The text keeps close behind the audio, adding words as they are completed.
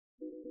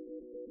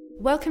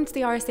Welcome to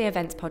the RSA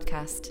Events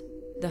Podcast,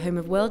 the home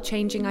of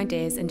world-changing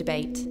ideas and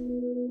debate.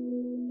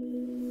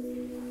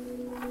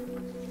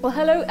 Well,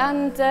 hello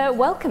and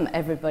welcome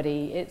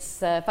everybody. It's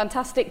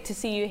fantastic to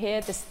see you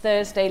here this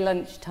Thursday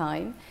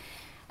lunchtime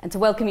and to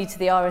welcome you to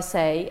the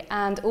RSA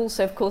and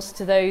also, of course,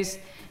 to those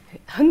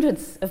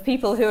hundreds of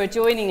people who are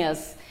joining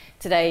us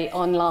today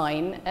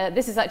online.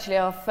 This is actually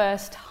our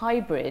first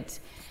hybrid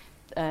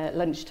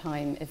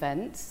lunchtime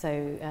event,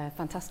 so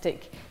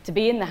fantastic to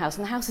be in the house.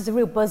 And the house is a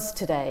real buzz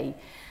today.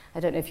 I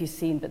don't know if you've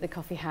seen, but the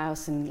coffee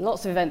house and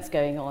lots of events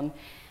going on.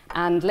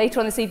 And later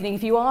on this evening,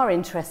 if you are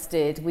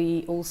interested,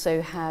 we also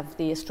have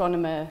the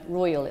Astronomer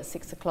Royal at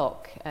 6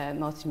 o'clock,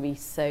 Martin Rees.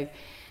 So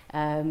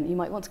you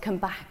might want to come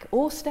back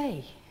or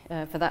stay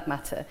for that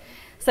matter.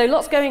 So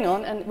lots going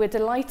on, and we're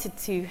delighted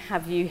to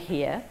have you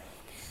here.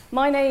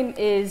 My name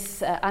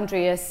is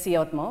Andrea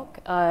Siodmok.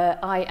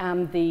 I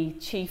am the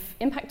Chief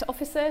Impact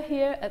Officer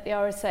here at the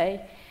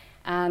RSA.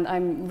 And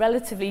I'm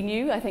relatively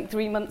new, I think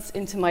 3 months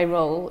into my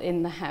role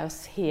in the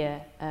house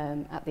here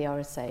at the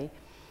RSA.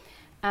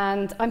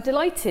 And I'm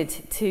delighted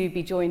to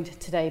be joined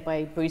today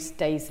by Bruce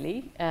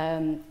Daisley,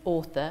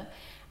 author,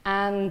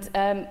 and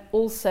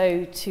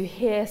also to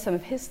hear some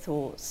of his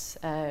thoughts,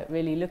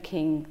 really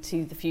looking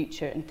to the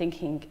future and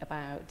thinking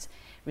about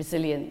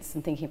resilience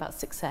and thinking about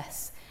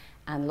success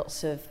and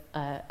lots of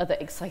other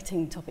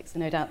exciting topics,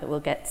 no doubt, that we'll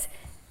get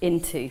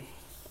into.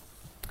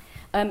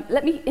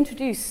 Let me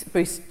introduce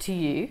Bruce to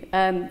you.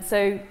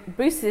 So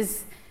Bruce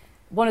is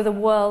one of the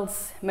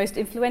world's most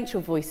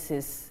influential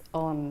voices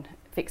on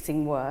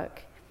fixing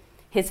work.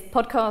 His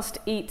podcast,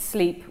 Eat,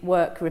 Sleep,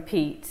 Work,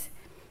 Repeat,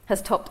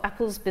 has topped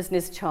Apple's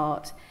business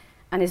chart,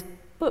 and his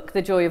book,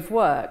 The Joy of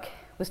Work,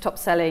 was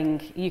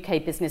top-selling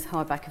UK business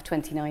hardback of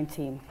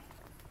 2019.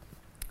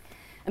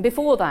 And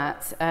before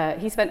that,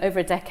 he spent over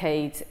a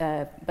decade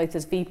both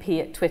as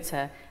VP at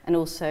Twitter and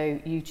also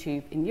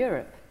YouTube in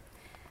Europe.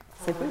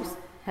 So Bruce.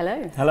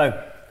 Hello.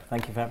 Hello.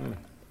 Thank you for having me.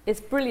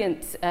 It's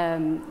brilliant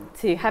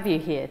to have you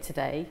here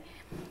today.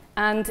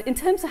 And in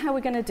terms of how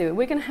we're going to do it,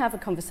 we're going to have a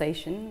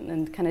conversation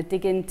and kind of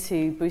dig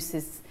into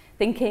Bruce's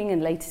thinking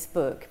and latest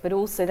book, but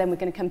also then we're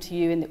going to come to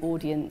you in the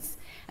audience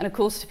and of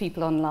course to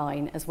people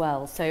online as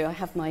well. So I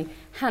have my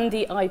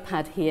handy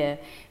iPad here,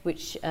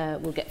 which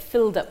will get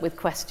filled up with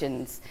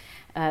questions.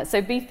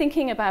 So be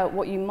thinking about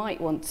what you might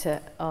want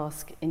to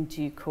ask in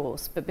due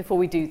course. But before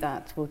we do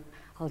that,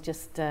 I'll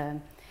just...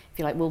 if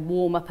you like, we'll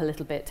warm up a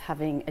little bit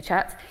having a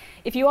chat.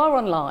 If you are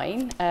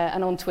online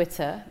and on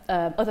Twitter,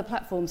 other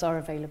platforms are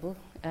available,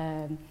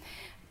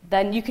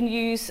 then you can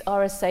use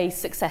RSA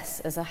Success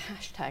as a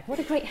hashtag. What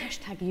a great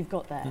hashtag you've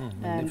got there.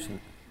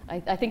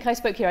 I think I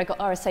spoke here, I got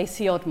RSA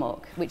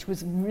Siodmok, which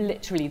was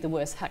literally the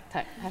worst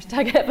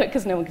hashtag ever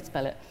because no one could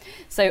spell it.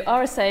 So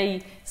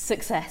RSA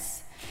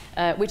Success,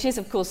 which is,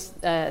 of course,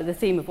 the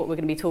theme of what we're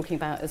going to be talking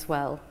about as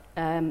well.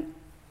 And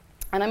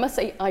I must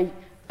say, I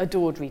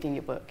adored reading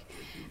your book.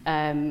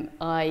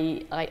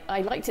 I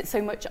liked it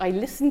so much, I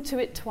listened to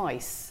it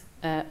twice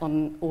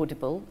on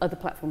Audible. Other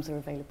platforms are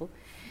available.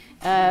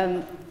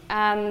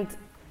 And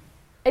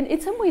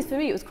in some ways, for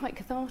me, it was quite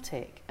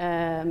cathartic.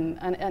 And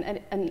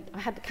I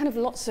had kind of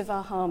lots of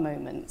aha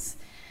moments.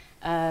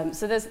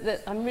 So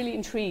I'm really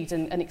intrigued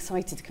and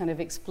excited to kind of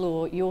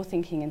explore your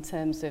thinking in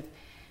terms of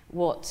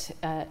what,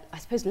 I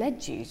suppose,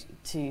 led you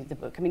to the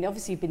book. I mean,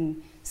 obviously, you've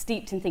been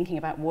steeped in thinking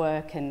about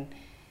work and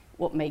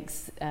what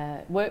makes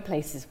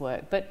workplaces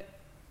work. But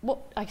what,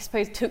 I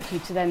suppose, took you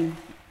to then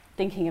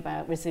thinking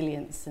about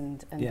resilience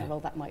and the role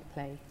that might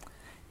play?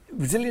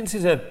 Resilience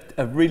is a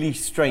really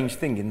strange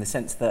thing in the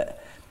sense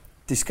that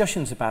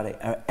discussions about it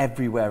are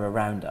everywhere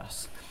around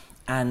us.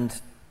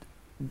 And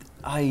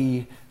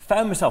I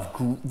found myself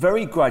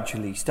very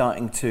gradually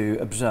starting to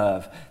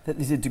observe that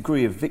there's a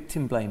degree of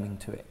victim blaming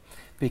to it.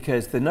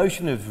 Because the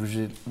notion of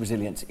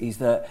resilience is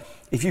that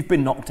if you've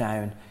been knocked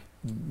down,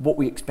 what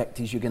we expect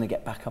is you're going to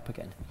get back up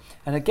again.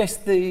 And I guess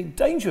the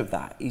danger of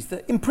that is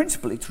that in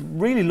principle it's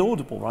really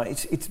laudable,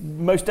 right? It's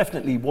most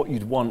definitely what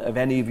you'd want of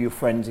any of your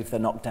friends if they're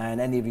knocked down,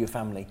 any of your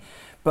family.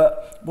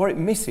 But what it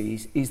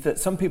misses is that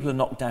some people are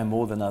knocked down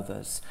more than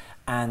others,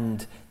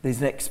 and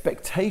there's an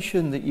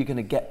expectation that you're going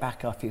to get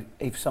back up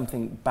if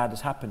something bad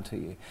has happened to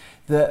you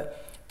that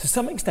to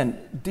some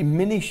extent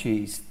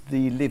diminishes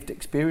the lived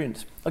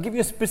experience. I'll give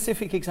you a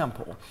specific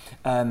example.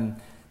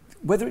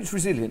 Whether it's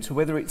resilience or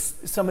whether it's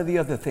some of the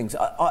other things,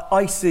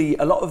 I see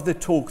a lot of the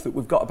talk that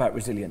we've got about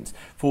resilience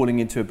falling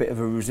into a bit of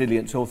a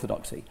resilience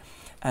orthodoxy.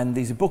 And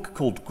there's a book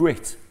called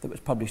Grit that was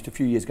published a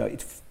few years ago.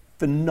 It's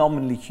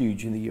phenomenally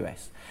huge in the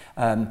US.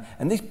 And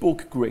this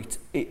book, Grit,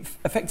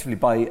 effectively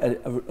by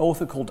an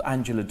author called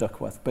Angela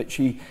Duckworth, but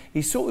she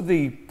is sort of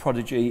the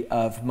prodigy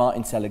of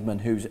Martin Seligman,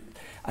 who's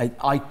an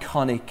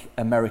iconic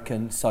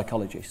American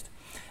psychologist.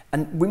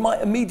 And we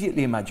might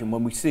immediately imagine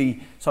when we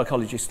see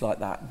psychologists like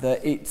that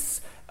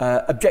it's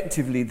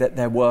objectively that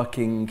they're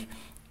working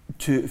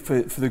for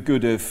the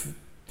good of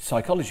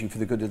psychology, for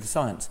the good of the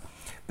science.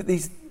 But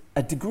there's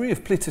a degree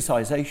of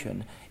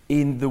politicization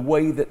in the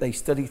way that they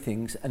study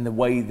things and the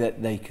way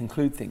that they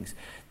conclude things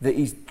that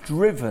is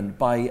driven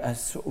by a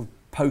sort of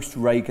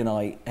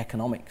post-Reaganite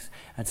economics.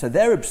 And so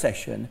their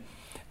obsession,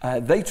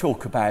 they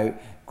talk about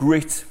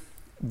grit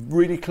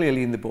really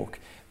clearly in the book.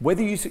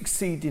 Whether you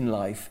succeed in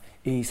life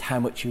is how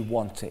much you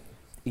want it,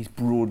 is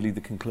broadly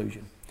the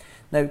conclusion.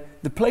 Now,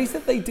 the place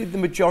that they did the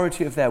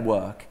majority of their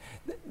work,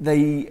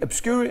 they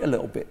obscure it a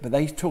little bit, but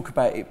they talk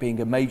about it being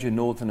a major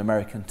Northern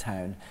American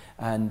town,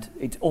 and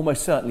it's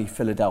almost certainly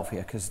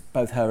Philadelphia, because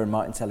both her and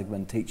Martin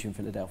Seligman teach in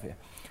Philadelphia.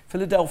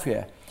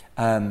 Philadelphia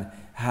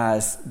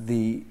has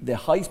the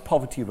highest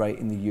poverty rate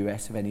in the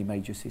US of any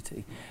major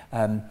city.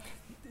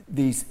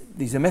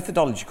 There's a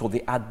methodology called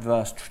the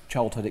Adverse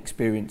Childhood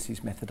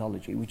Experiences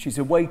methodology, which is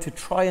a way to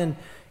try and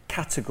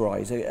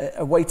categorize,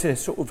 a way to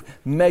sort of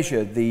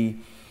measure the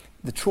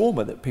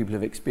trauma that people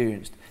have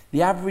experienced.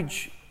 The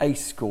average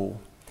ACE score,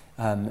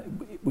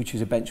 which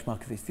is a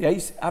benchmark of this, the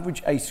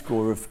average ACE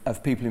score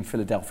of people in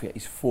Philadelphia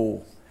is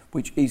 4,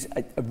 which is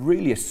a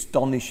really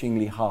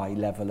astonishingly high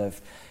level of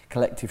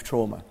collective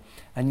trauma.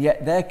 And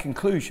yet their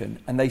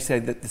conclusion, and they say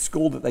that the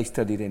school that they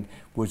studied in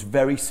was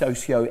very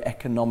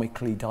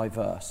socio-economically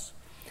diverse.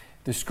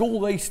 The school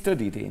they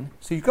studied in,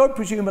 so you've got to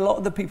presume a lot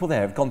of the people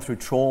there have gone through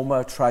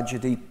trauma,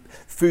 tragedy,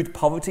 food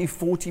poverty.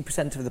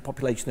 40% of the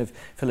population of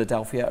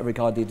Philadelphia are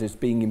regarded as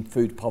being in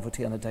food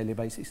poverty on a daily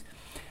basis.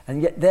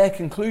 And yet their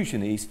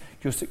conclusion is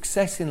your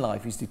success in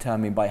life is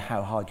determined by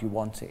how hard you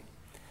want it.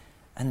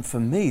 And for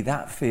me,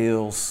 that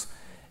feels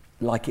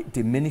like it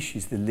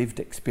diminishes the lived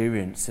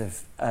experience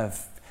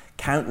of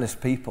countless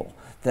people,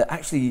 that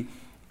actually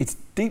it's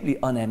deeply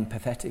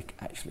unempathetic,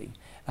 actually.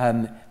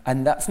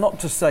 And that's not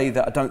to say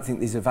that I don't think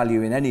there's a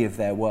value in any of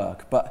their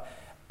work, but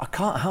I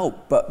can't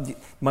help but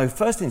my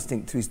first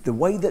instinct is the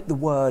way that the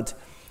word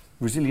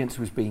resilience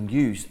was being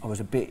used, I was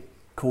a bit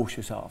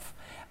cautious of.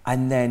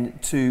 And then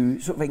to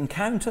sort of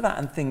encounter that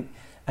and think,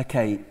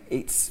 okay,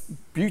 it's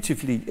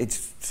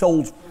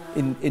sold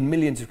in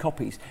millions of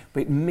copies,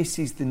 but it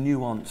misses the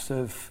nuance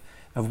of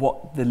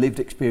what the lived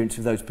experience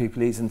of those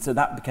people is. And so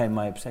that became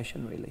my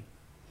obsession, really.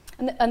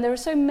 And there are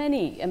so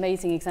many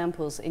amazing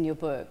examples in your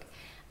book.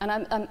 And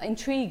I'm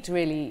intrigued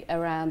really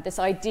around this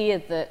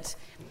idea that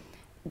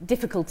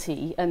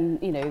difficulty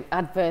and, you know,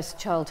 adverse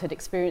childhood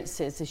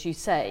experiences, as you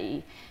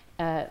say,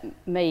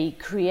 may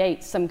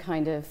create some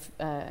kind of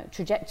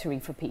trajectory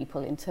for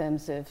people in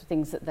terms of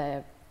things that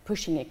they're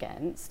pushing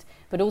against,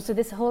 but also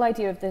this whole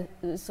idea of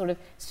the sort of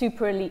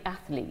super elite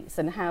athletes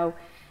and how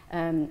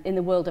in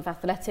the world of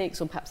athletics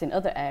or perhaps in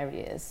other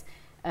areas,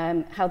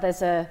 how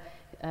there's a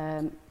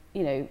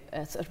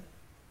sort of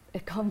a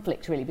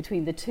conflict really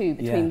between the two,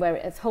 between where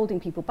it's holding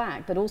people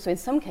back, but also in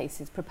some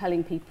cases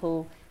propelling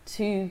people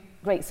to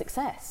great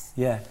success.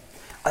 Yeah,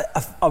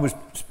 I was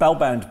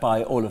spellbound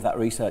by all of that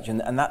research,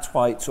 and that's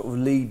why it sort of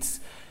leads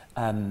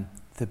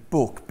the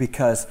book,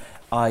 because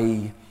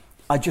I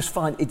just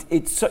find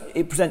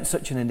it presents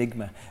such an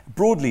enigma.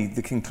 Broadly,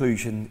 the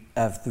conclusion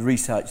of the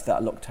research that I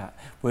looked at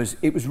was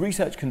it was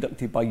research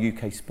conducted by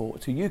UK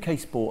Sport. So UK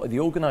Sport are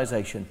the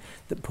organisation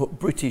that put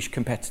British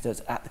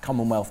competitors at the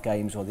Commonwealth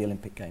Games or the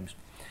Olympic Games.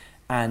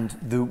 And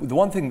the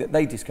one thing that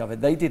they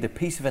discovered, they did a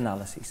piece of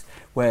analysis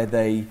where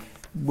they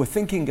were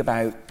thinking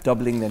about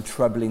doubling and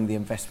trebling the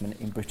investment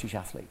in British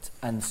athletes.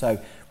 And so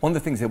one of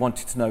the things they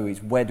wanted to know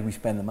is, where do we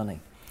spend the money?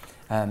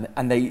 And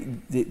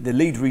the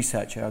lead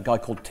researcher, a guy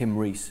called Tim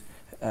Rees,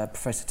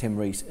 Professor Tim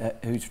Rees,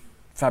 who's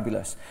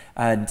fabulous,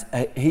 and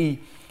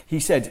he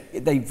said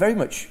they very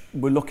much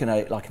were looking at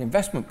it like an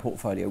investment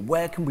portfolio.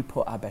 Where can we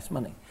put our best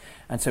money?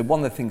 And so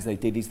one of the things they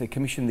did is they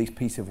commissioned this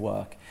piece of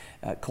work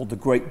called the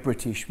Great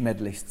British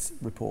Medalists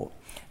Report.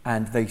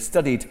 And they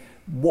studied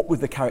what were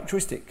the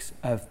characteristics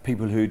of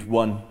people who'd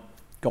won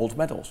gold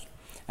medals.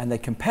 And they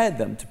compared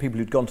them to people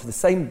who'd gone to the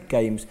same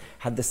games,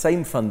 had the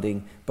same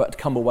funding, but had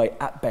come away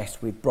at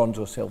best with bronze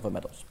or silver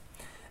medals.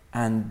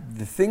 And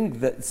the thing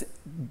that's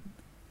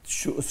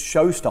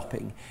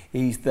show-stopping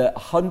is that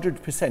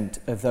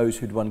 100% of those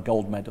who'd won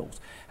gold medals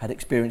had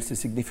experienced a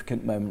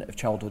significant moment of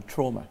childhood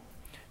trauma,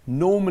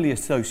 normally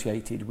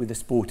associated with a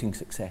sporting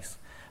success.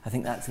 I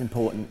think that's an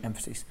important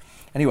emphasis.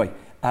 Anyway,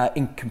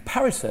 in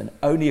comparison,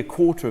 only a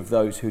quarter of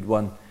those who'd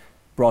won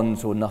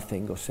bronze or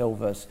nothing or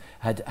silvers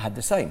had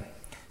the same.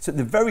 So at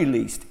the very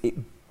least,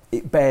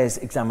 it bears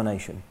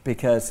examination,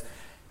 because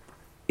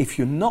if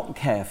you're not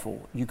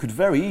careful, you could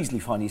very easily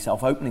find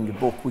yourself opening a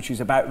book which is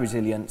about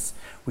resilience,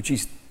 which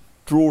is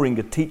drawing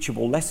a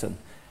teachable lesson.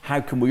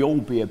 How can we all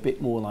be a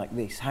bit more like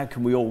this? How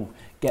can we all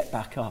get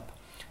back up?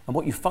 And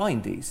what you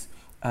find is,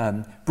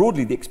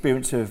 broadly, the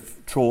experience of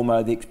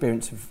trauma, the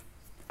experience of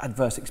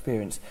adverse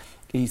experience,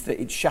 is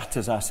that it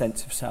shatters our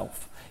sense of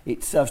self.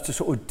 It serves to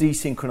sort of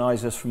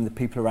desynchronize us from the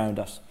people around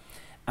us.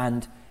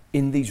 And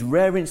in these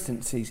rare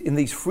instances, in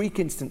these freak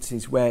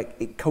instances where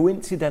it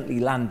coincidentally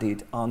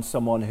landed on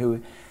someone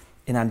who,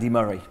 in Andy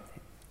Murray,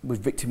 was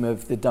victim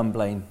of the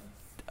Dunblane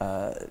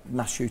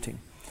mass shooting,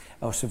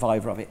 or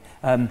survivor of it.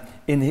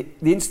 In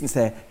the instance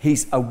there,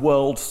 he's a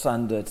world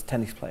standard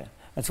tennis player.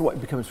 And so what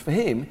it becomes for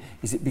him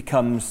is it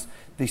becomes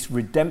this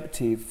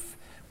redemptive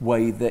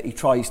way that he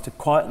tries to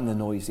quieten the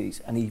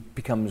noises, and he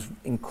becomes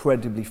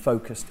incredibly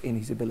focused in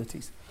his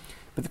abilities.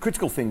 But the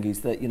critical thing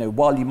is that,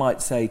 while you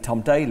might say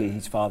Tom Daley,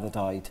 his father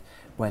died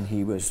when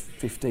he was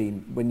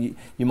 15, when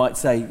you might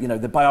say,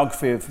 the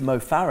biography of Mo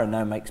Farah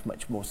now makes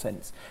much more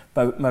sense.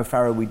 Mo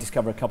Farah, we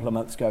discovered a couple of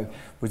months ago,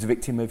 was a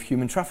victim of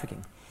human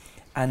trafficking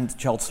and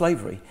child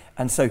slavery.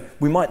 And so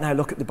we might now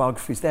look at the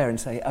biographies there and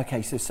say,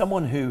 okay, so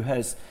someone who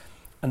has,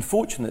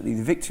 unfortunately,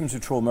 the victims of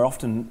trauma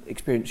often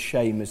experience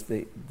shame as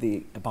the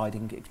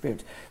abiding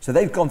experience. So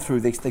they've gone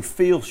through this, they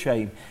feel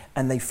shame,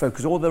 and they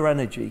focus all their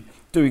energy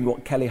doing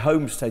what Kelly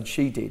Holmes said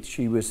she did.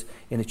 She was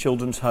in a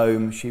children's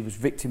home, she was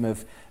victim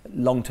of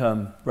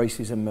long-term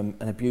racism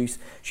and abuse.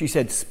 She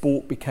said,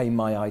 sport became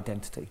my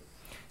identity.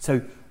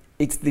 So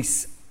it's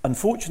this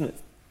unfortunate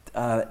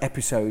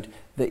episode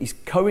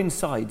that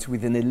coincides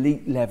with an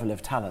elite level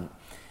of talent.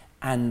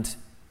 And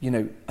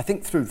I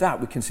think through that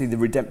we can see the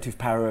redemptive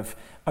power of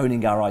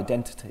owning our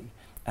identity,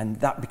 and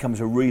that becomes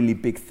a really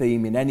big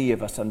theme in any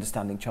of us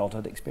understanding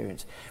childhood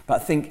experience.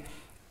 But I think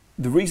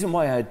the reason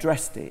why I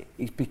addressed it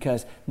is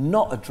because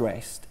not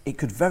addressed, it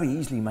could very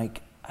easily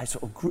make a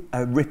sort of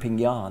a ripping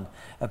yarn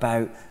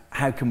about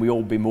how can we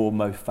all be more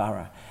Mo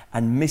Farah,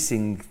 and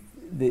missing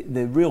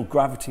the real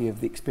gravity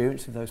of the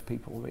experience of those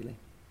people, really.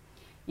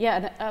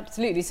 Yeah,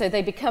 absolutely. So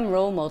they become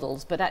role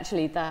models, but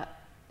actually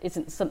that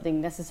isn't something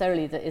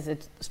necessarily that is a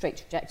straight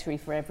trajectory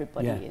for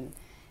everybody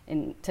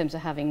in terms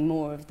of having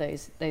more of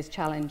those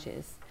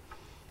challenges.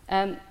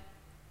 And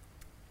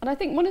I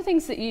think one of the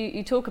things that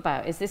you talk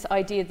about is this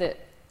idea that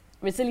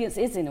resilience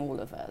is in all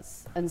of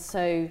us. And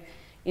so,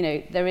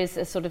 there is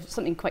a sort of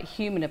something quite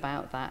human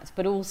about that,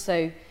 but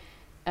also,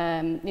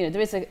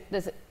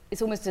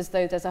 it's almost as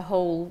though there's a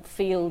whole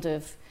field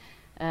of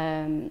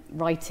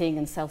writing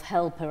and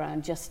self-help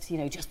around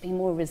just be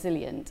more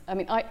resilient. I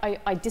mean,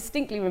 I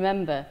distinctly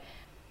remember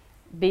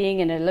being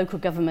in a local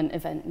government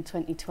event in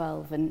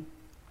 2012, and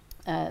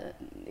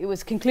it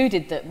was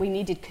concluded that we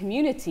needed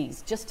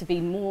communities just to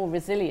be more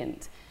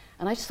resilient.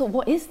 And I just thought,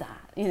 what is that?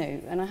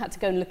 And I had to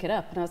go and look it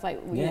up, and I was like,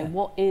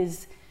 what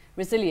is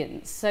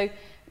resilience? So,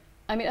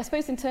 I mean, I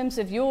suppose in terms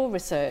of your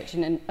research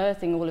and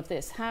unearthing all of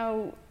this,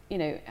 how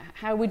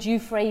would you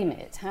frame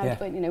it?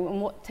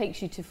 And what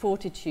takes you to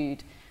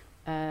fortitude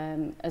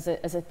as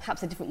a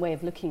perhaps a different way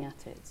of looking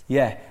at it?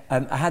 Yeah,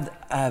 I had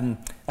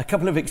a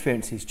couple of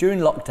experiences during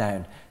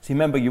lockdown. So you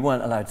remember you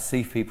weren't allowed to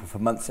see people for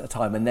months at a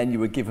time, and then you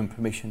were given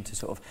permission to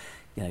sort of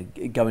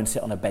go and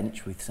sit on a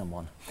bench with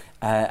someone.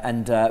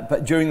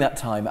 But during that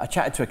time, I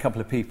chatted to a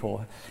couple of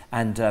people,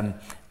 and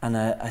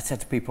I said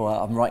to people,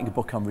 I'm writing a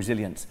book on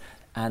resilience.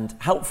 And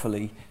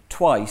helpfully,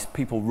 twice,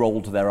 people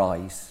rolled their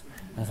eyes.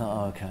 I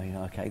thought,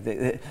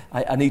 okay.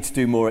 I need to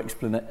do more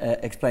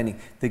explaining.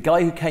 The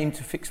guy who came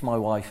to fix my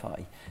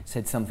Wi-Fi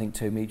said something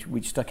to me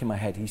which stuck in my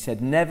head. He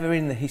said, never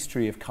in the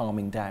history of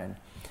calming down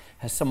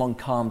has someone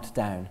calmed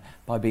down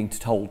by being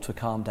told to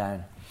calm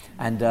down.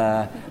 And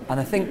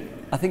I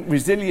think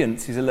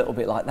resilience is a little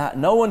bit like that.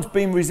 No one's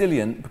been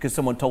resilient because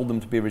someone told them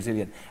to be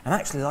resilient. And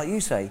actually, like you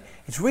say,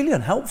 it's really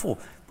unhelpful.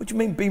 What do you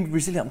mean being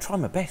resilient? I'm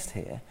trying my best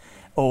here.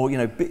 Or,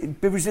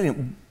 be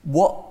resilient.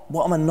 What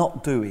am I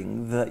not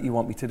doing that you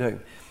want me to do?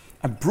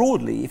 And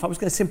broadly, if I was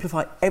going to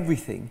simplify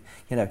everything,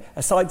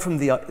 aside from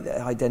the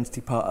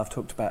identity part I've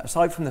talked about,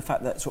 aside from the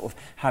fact that sort of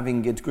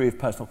having a degree of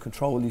personal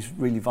control is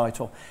really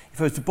vital,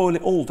 if I was to boil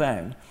it all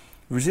down,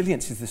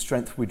 resilience is the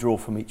strength we draw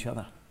from each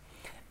other.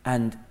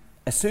 And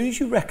as soon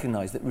as you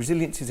recognise that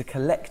resilience is a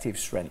collective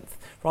strength,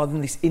 rather than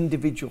this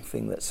individual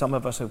thing that some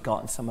of us have got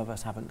and some of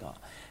us haven't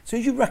got, as soon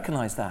as you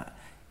recognise that,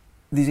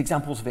 there's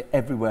examples of it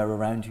everywhere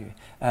around you.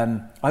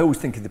 I always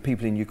think of the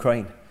people in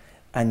Ukraine,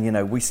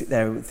 and we sit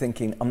there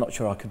thinking, I'm not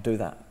sure I could do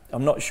that.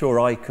 I'm not sure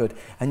I could.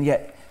 And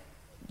yet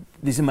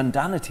there's a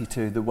mundanity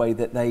to the way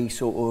that they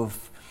sort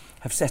of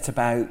have set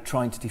about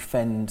trying to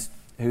defend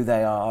who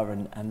they are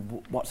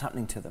and what's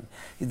happening to them.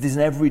 There's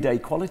an everyday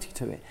quality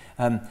to it.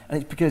 And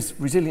it's because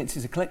resilience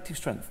is a collective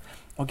strength.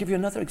 I'll give you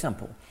another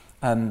example.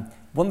 One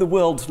of the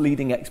world's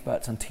leading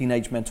experts on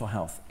teenage mental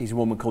health is a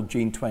woman called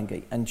Jean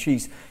Twenge, and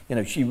she's,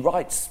 she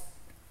writes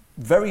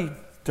very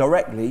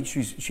directly.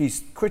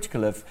 She's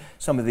critical of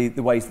some of the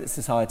ways that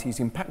society is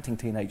impacting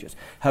teenagers.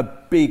 Her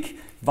big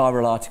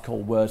viral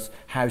article was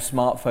how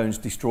smartphones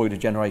destroyed a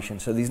generation.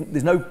 So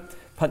there's no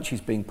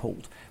punches being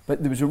pulled.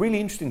 But there was a really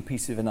interesting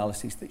piece of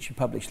analysis that she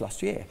published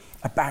last year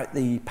about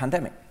the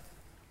pandemic.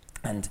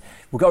 And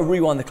we'll go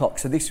rewind the clock.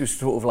 So this was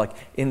sort of like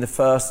in the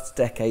first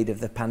decade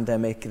of the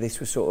pandemic. This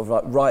was sort of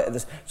like right at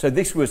this. So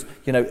this was,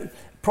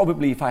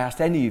 probably if I asked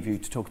any of you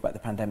to talk about the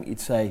pandemic, you'd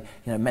say,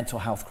 mental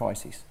health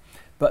crisis.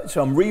 But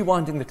so I'm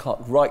rewinding the clock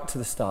right to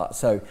the start.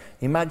 So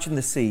imagine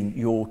the scene.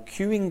 You're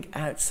queuing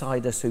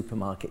outside a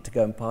supermarket to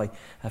go and buy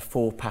a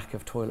 4-pack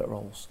of toilet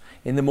rolls.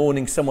 In the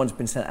morning, someone's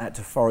been sent out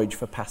to forage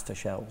for pasta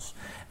shells.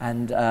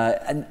 And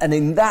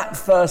in that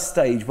first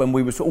stage, when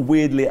we were sort of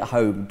weirdly at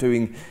home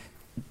doing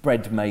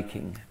bread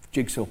making,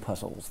 jigsaw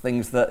puzzles,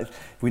 things that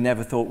we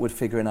never thought would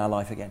figure in our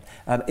life again.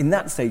 In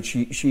that stage,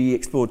 she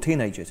explored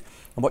teenagers.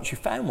 And what she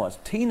found was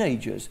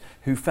teenagers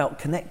who felt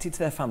connected to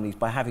their families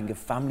by having a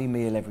family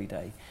meal every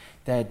day,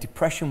 their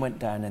depression went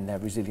down and their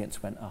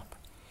resilience went up.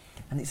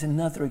 And it's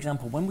another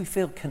example. When we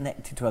feel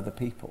connected to other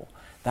people,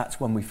 that's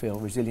when we feel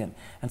resilient.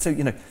 And so,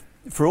 you know,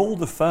 for all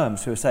the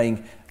firms who are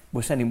saying,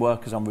 we're sending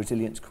workers on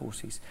resilience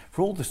courses,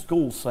 for all the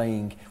schools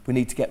saying we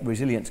need to get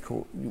resilience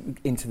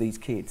into these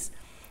kids,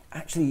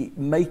 actually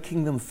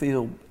making them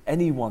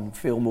anyone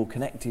feel more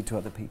connected to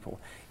other people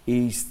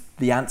is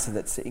the answer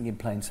that's sitting in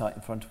plain sight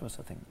in front of us,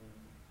 I think.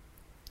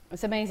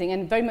 It's amazing,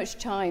 and very much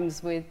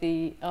chimes with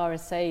the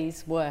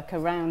RSA's work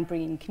around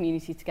bringing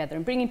community together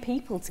and bringing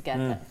people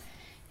together.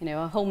 You know,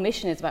 our whole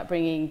mission is about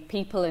bringing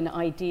people and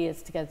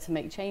ideas together to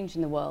make change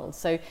in the world.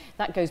 So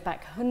that goes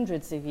back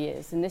hundreds of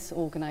years in this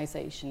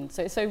organisation.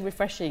 So it's so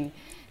refreshing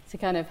to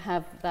kind of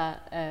have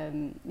that,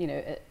 you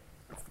know,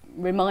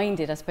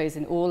 reminded, I suppose,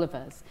 in all of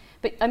us.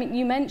 But I mean,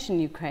 you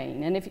mentioned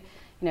Ukraine, and if you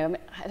know, I mean,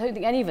 I don't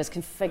think any of us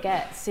can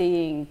forget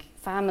seeing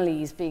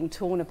families being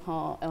torn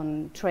apart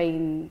on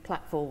train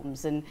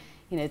platforms, and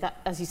you know, that,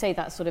 as you say,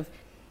 that sort of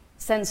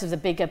sense of the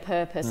bigger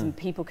purpose and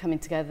people coming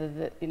together,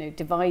 that, you know,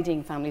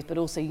 dividing families but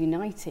also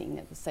uniting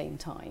at the same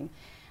time.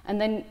 And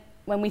then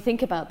when we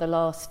think about the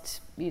last,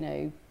 you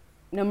know,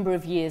 number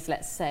of years,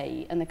 let's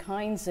say, and the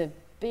kinds of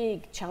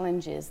big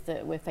challenges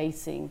that we're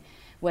facing,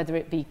 whether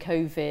it be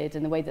COVID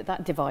and the way that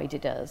that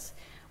divided us,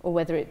 or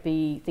whether it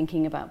be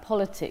thinking about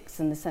politics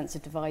and the sense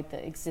of divide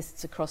that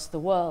exists across the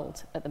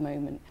world at the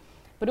moment,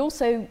 but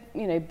also,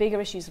 you know, bigger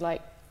issues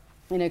like,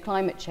 you know,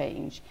 climate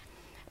change.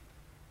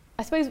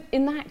 I suppose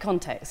in that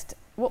context,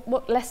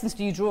 what lessons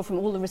do you draw from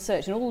all the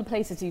research and all the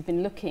places you've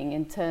been looking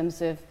in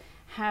terms of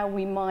how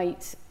we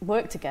might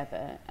work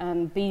together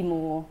and be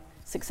more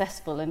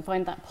successful and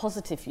find that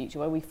positive future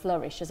where we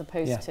flourish as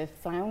opposed to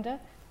flounder?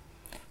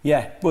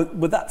 Yeah, well,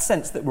 that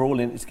sense that we're all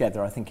in it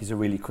together, I think, is a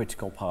really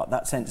critical part.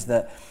 That sense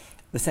that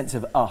the sense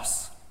of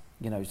us,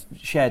 you know,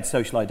 shared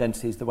social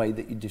identity is the way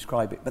that you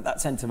describe it, but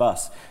that sense of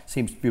us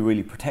seems to be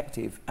really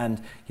protective.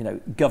 And, you know,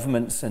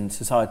 governments and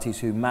societies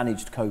who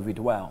managed COVID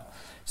well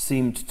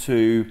seemed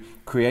to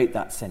create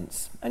that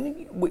sense.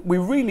 And we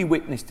really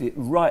witnessed it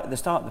right at the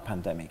start of the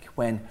pandemic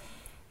when,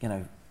 you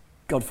know,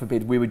 God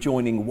forbid, we were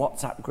joining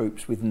WhatsApp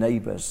groups with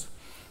neighbours.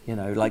 You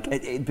know, like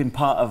it'd been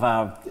part of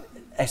our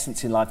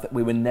essence in life that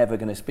we were never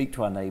going to speak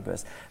to our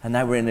neighbours, and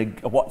now we're in a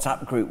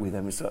WhatsApp group with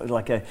them. It's sort of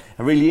like a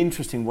really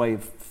interesting way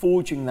of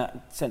forging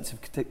that sense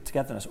of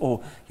togetherness.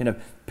 Or, you know,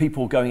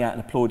 people going out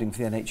and applauding for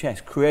the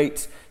NHS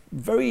creates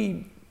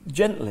very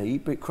gently,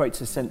 but it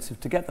creates a sense of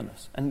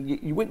togetherness. And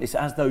you witness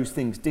as those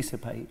things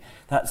dissipate,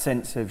 that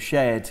sense of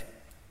shared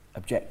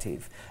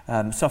objective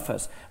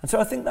suffers. And so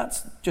I think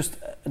that's just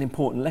an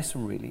important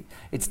lesson, really.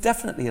 It's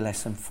definitely a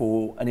lesson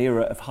for an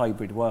era of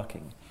hybrid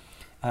working.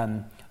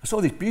 I saw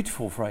this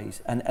beautiful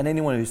phrase, and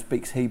anyone who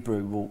speaks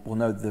Hebrew will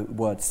know the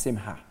word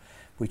simha,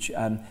 which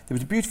there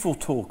was a beautiful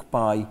talk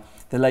by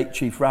the late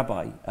Chief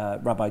Rabbi,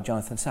 Rabbi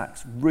Jonathan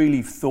Sachs,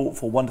 really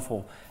thoughtful,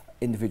 wonderful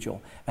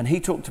individual. And he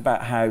talked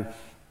about how,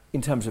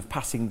 in terms of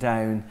passing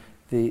down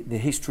the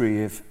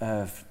history of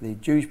the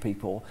Jewish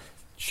people,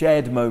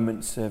 shared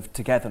moments of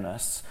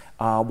togetherness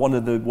are one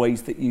of the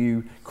ways that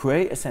you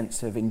create a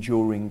sense of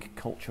enduring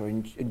culture,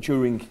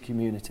 enduring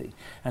community.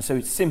 And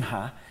so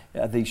simha,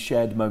 these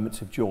shared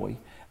moments of joy,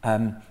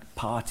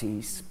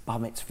 parties, bar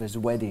mitzvahs,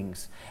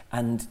 weddings,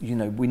 and, you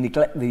know, we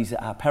neglect these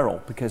at our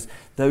peril, because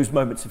those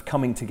moments of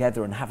coming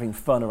together and having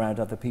fun around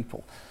other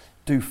people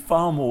do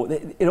far more.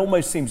 It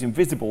almost seems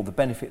invisible, the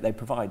benefit they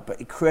provide, but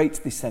it creates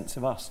this sense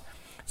of us.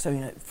 So,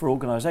 you know, for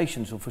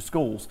organisations or for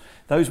schools,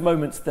 those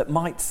moments that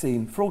might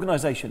seem, for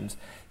organisations,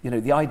 you know,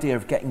 the idea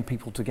of getting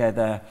people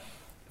together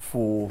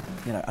for,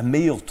 you know, a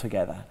meal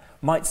together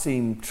might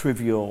seem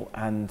trivial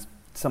and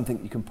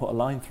something you can put a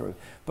line through.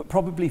 But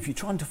probably if you're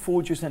trying to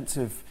forge a sense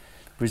of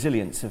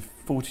resilience, of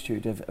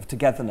fortitude, of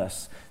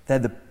togetherness,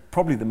 they're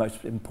probably the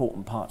most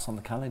important parts on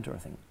the calendar, I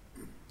think.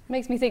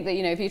 Makes me think that,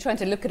 you know, if you're trying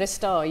to look at a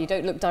star, you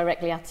don't look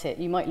directly at it,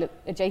 you might look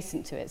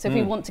adjacent to it. So if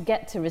we want to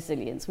get to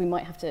resilience, we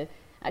might have to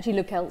actually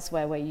look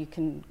elsewhere where you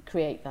can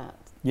create that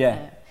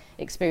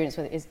experience,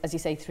 whether it's, as you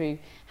say, through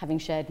having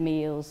shared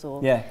meals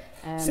or...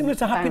 Similar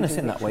to happiness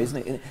in that way,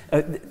 isn't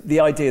it? The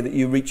idea that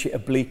you reach it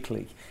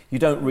obliquely. You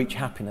don't reach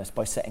happiness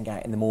by setting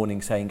out in the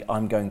morning saying,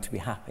 I'm going to be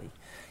happy.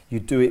 You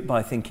do it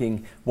by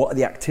thinking, what are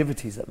the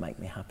activities that make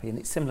me happy? And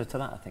it's similar to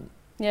that, I think.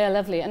 Yeah,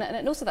 lovely.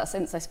 And also that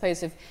sense, I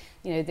suppose, of,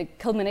 you know, the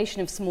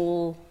culmination of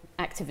small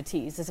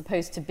activities as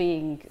opposed to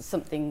being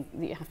something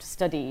that you have to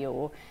study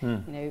or,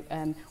 you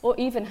know, or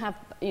even have,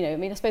 you know, I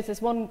mean, I suppose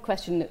there's one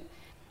question that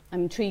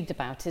I'm intrigued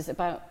about is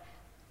about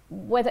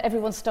whether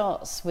everyone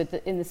starts with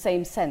in the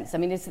same sense. I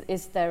mean,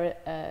 is there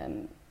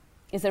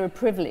a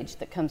privilege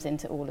that comes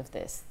into all of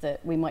this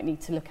that we might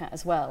need to look at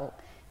as well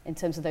in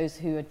terms of those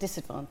who are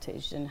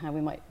disadvantaged and how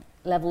we might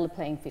level the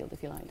playing field,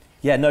 if you like?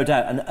 Yeah, no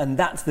doubt. And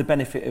that's the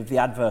benefit of the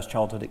Adverse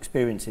Childhood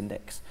Experience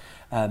Index.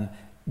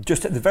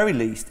 Just at the very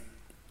least,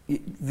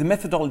 the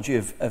methodology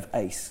of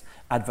ACE,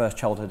 Adverse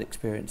Childhood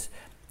Experience,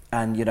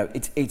 and, you know,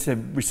 it's a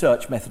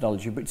research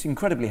methodology, but it's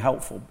incredibly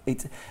helpful.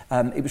 It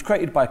was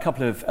created by a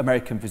couple of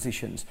American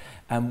physicians,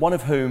 and one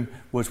of whom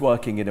was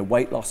working in a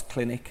weight loss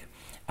clinic,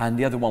 and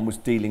the other one was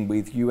dealing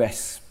with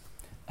US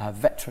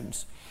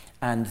veterans.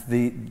 And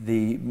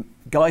the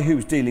guy who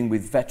was dealing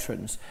with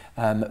veterans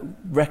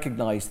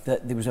recognised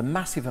that there was a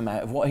massive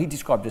amount of what he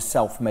described as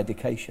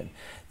self-medication,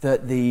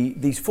 that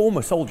these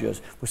former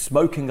soldiers were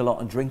smoking a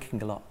lot and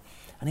drinking a lot.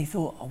 And he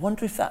thought, I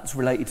wonder if that's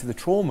related to the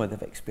trauma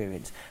they've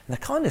experienced. And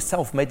they're kind of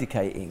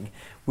self-medicating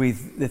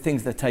with the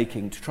things they're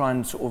taking to try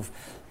and sort of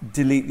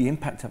delete the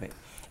impact of it.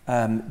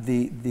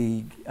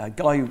 The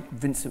guy,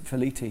 Vincent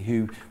Felitti,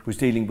 who was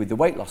dealing with the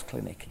weight loss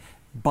clinic,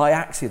 by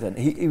accident,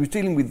 he was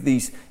dealing with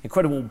these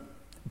incredible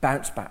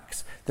bounce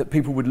backs that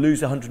people would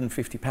lose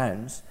 150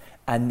 pounds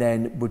and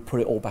then would put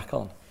it all back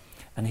on.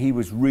 And he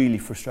was really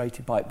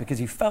frustrated by it because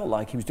he felt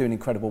like he was doing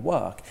incredible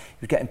work. He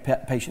was getting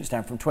patients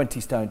down from 20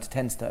 stone to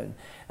 10 stone,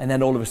 and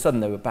then all of a sudden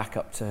they were back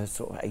up to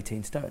sort of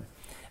 18 stone.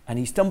 And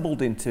he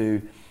stumbled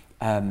into,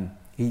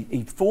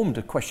 he formed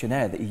a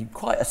questionnaire that he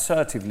quite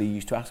assertively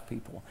used to ask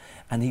people,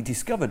 and he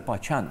discovered by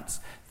chance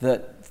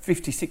that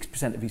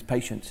 56% of his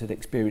patients had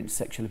experienced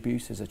sexual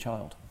abuse as a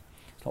child.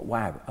 It's like,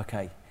 wow,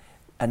 okay.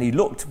 And he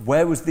looked,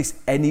 where was this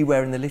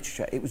anywhere in the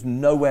literature? It was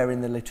nowhere in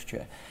the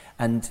literature.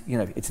 And, you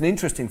know, it's an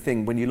interesting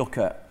thing when you look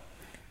at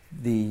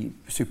the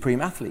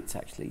supreme athletes,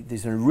 actually.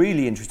 There's a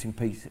really interesting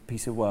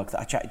piece of work that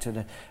I chatted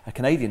to a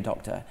Canadian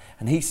doctor,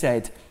 and he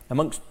said,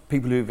 amongst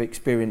people who have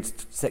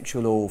experienced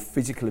sexual or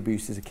physical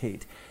abuse as a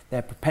kid,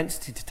 their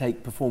propensity to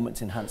take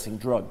performance-enhancing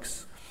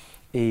drugs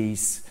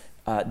is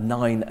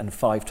 9 and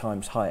 5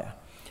 times higher.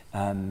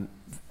 And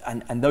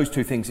those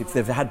two things, if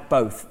they've had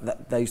both,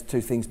 those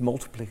two things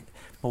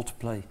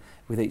multiply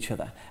with each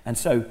other. And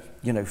so,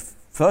 you know,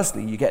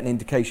 firstly, you get an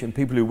indication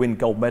people who win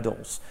gold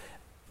medals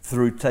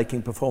through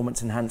taking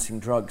performance-enhancing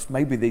drugs,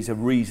 maybe there's a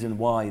reason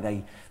why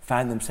they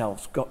found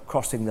themselves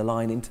crossing the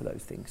line into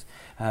those things.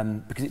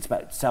 Because it's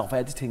about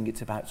self-editing,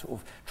 it's about sort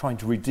of trying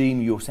to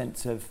redeem your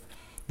sense of,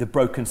 the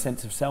broken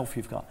sense of self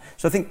you've got.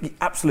 So I think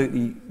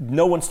absolutely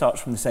no one starts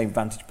from the same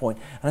vantage point.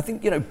 And I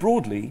think, you know,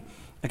 broadly,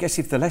 I guess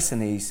if the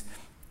lesson is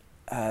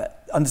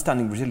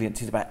understanding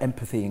resilience is about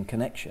empathy and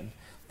connection,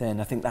 then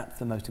I think that's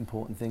the most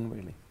important thing,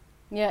 really.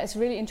 Yeah, it's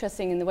really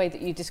interesting in the way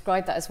that you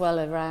described that as well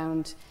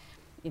around,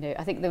 you know,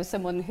 I think there was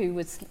someone who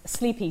was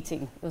sleep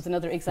eating. There was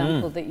another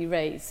example that you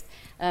raised.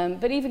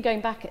 But even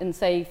going back and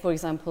say, for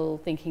example,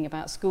 thinking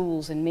about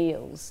schools and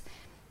meals,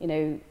 you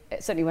know,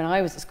 certainly when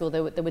I was at school,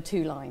 there were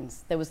two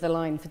lines. There was the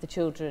line for the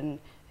children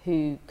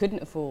who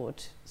couldn't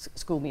afford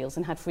school meals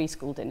and had free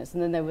school dinners.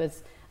 And then there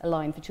was a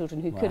line for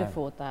children who could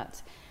afford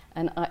that.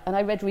 And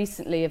I read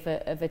recently of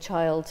a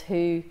child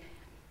who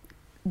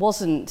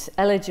wasn't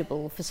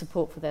eligible for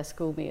support for their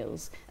school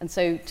meals, and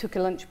so took a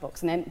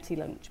lunchbox, an empty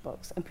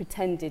lunchbox, and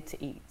pretended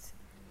to eat,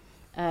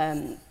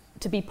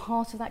 to be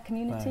part of that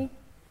community,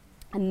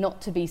 and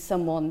not to be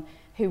someone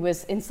who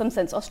was in some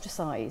sense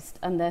ostracized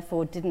and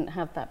therefore didn't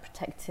have that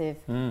protective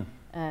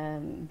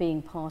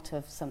being part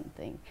of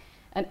something.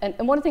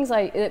 And one of the things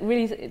that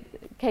really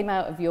came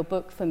out of your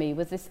book for me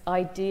was this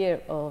idea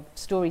of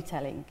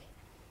storytelling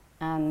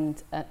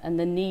and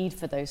the need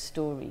for those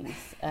stories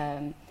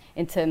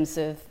in terms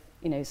of,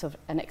 you know, sort of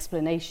an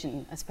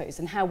explanation, I suppose,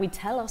 and how we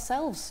tell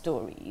ourselves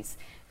stories,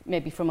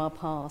 maybe from our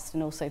past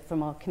and also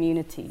from our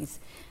communities,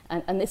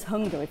 and this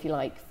hunger, if you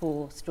like,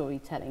 for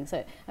storytelling.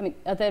 So, I mean,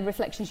 are there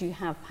reflections you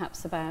have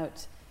perhaps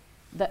about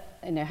that,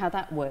 you know, how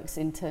that works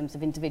in terms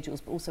of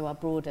individuals, but also our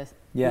broader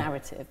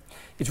narrative?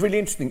 It's really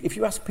interesting. If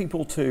you ask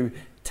people to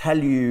tell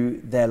you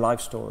their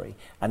life story,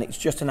 and it's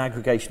just an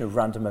aggregation of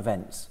random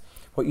events,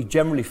 what you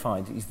generally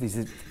find is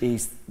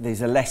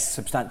there's a less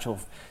substantial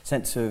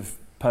sense of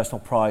personal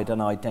pride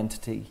and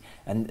identity,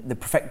 and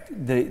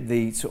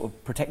the sort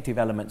of protective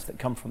elements that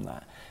come from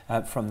that.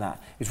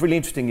 It's really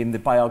interesting in the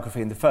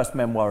biography, in the first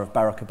memoir of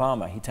Barack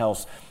Obama, he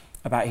tells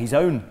about his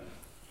own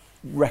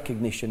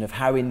recognition of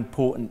how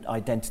important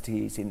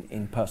identity is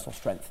in personal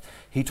strength.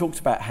 He talks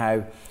about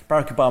how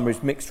Barack Obama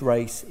is mixed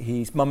race.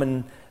 His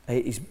mum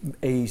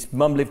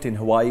lived in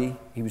Hawaii.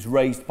 He was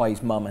raised by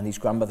his mum and his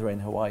grandmother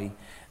in Hawaii,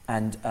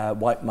 and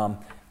white mum,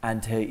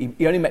 and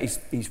he only met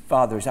his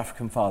father, his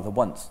African father,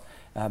 once.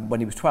 When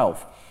he was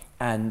 12,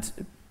 and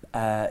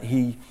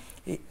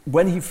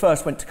when he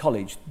first went to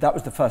college, that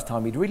was the first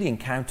time he'd really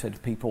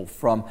encountered people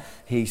from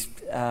his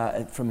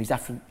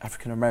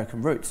African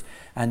American roots,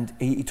 and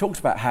he talks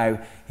about how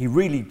he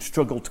really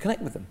struggled to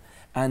connect with them.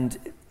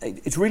 And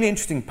it's a really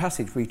interesting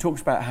passage where he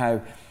talks about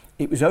how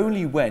it was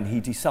only when he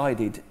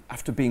decided,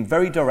 after being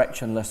very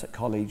directionless at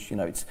college, you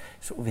know, it's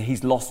sort of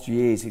his lost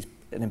years is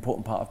an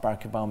important part of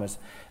Barack Obama's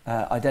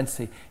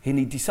identity. And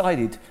he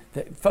decided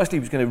that firstly he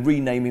was going to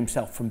rename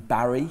himself from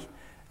Barry.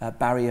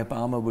 Barry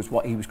Obama was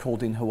what he was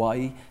called in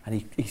Hawaii.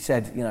 And he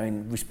said, you know,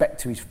 in respect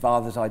to his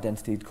father's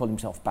identity, he'd call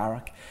himself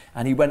Barack.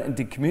 And he went and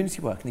did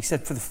community work. And he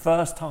said for the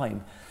first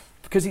time,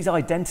 because his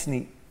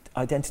identity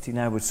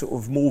now was sort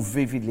of more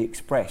vividly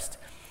expressed,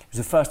 it was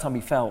the first time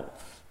he felt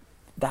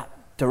that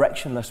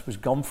directionless was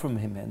gone from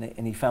him,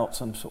 and he felt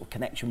some sort of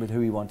connection with who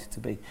he wanted to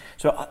be.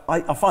 So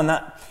I find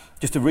that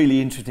just a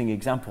really interesting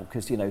example,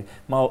 because, you know,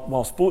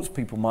 while sports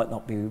people might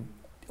not be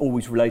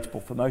always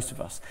relatable for most of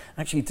us,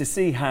 actually to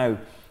see how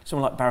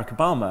someone like Barack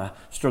Obama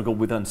struggled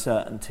with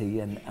uncertainty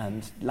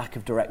and lack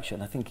of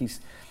direction, I think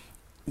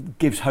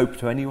gives hope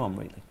to anyone,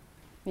 really.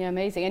 Yeah,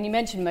 amazing. And you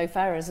mentioned Mo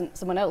Farah as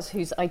someone else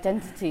whose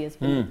identity has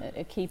been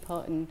a key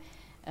part in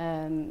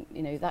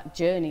that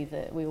journey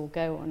that we all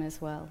go on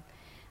as well.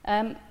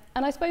 And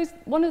I suppose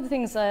one of the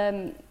things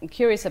I'm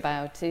curious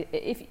about,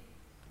 if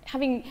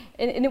having,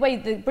 in a way,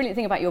 the brilliant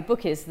thing about your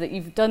book is that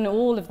you've done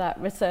all of that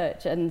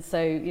research, and so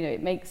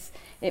it makes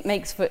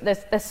for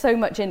there's so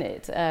much in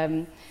it,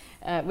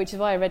 which is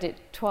why I read it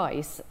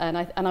twice. And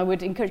I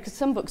would encourage, because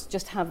some books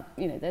just have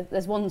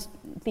there's one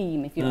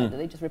theme, if you like, that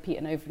they just repeat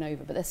and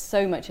over, but there's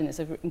so much in it,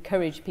 so I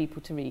encourage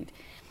people to read.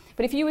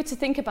 But if you were to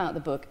think about the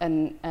book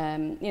and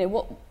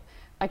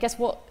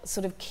what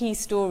sort of key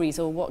stories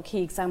or what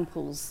key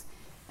examples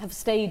have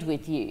stayed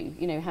with you,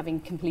 having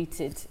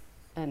completed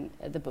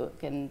the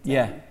book and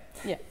yeah.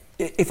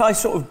 If I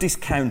sort of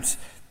discount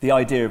the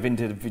idea of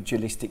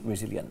individualistic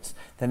resilience,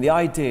 then the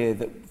idea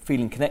that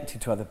feeling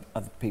connected to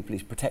other people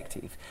is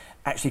protective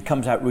actually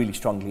comes out really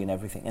strongly in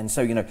everything. And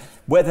so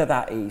whether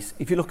that is,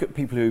 if you look at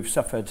people who've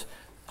suffered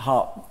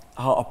heart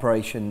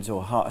operations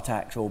or heart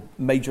attacks or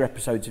major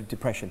episodes of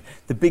depression,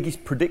 the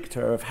biggest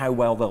predictor of how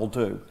well they'll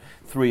do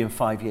 3 and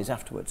 5 years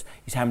afterwards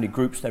is how many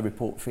groups they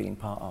report feeling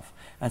part of.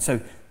 And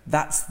so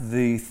that's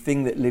the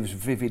thing that lives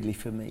vividly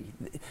for me.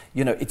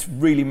 It's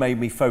really made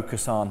me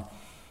focus on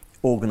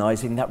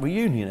organising that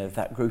reunion of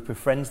that group of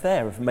friends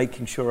there, of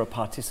making sure I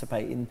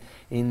participate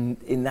in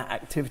that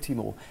activity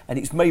more. And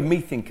it's made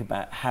me think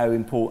about how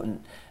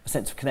important a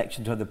sense of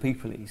connection to other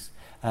people is.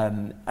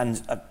 And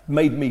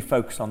made me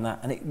focus on that.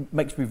 And it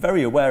makes me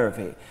very aware of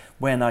it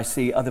when I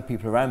see other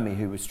people around me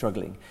who are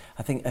struggling.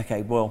 I think,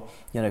 okay, well,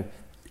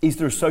 is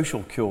there a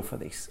social cure for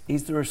this?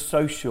 Is there a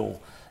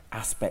social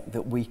aspect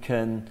that we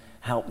can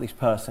help this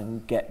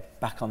person get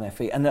back on their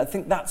feet? And I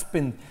think that's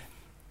been,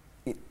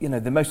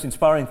 the most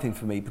inspiring thing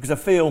for me, because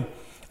I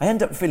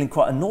end up feeling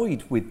quite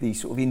annoyed with these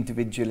sort of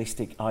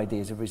individualistic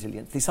ideas of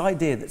resilience. This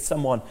idea that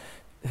someone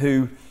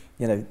who,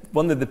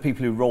 one of the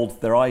people who rolled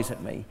their eyes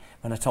at me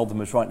when I told them I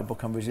was writing a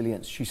book on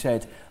resilience, she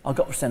said, I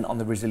got sent on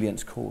the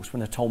resilience course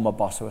when I told my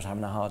boss I was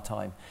having a hard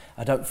time.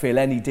 I don't feel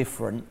any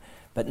different,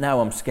 but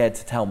now I'm scared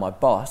to tell my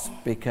boss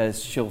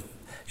because she'll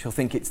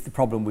think it's the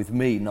problem with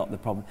me, not the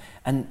problem.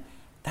 And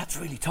that's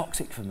really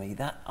toxic for me,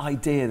 that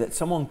idea that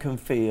someone can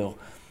feel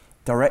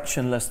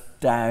directionless,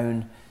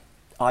 down,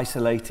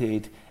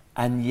 isolated,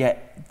 and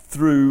yet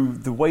through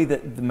the way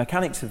that the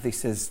mechanics of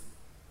this has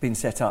been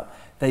set up,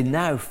 they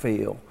now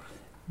feel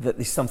that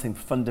there's something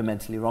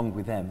fundamentally wrong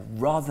with them,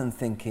 rather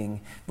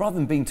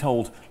than being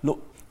told,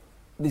 look,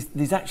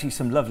 there's actually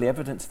some lovely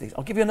evidence of this.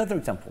 I'll give you another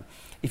example.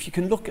 If you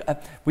can look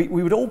at, we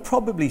would all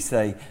probably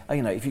say,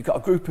 if you've got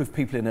a group of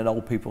people in an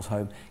old people's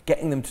home,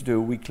 getting them to do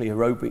a weekly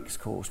aerobics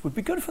course would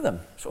be good for them.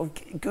 Sort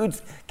of good.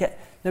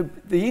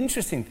 The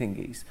interesting thing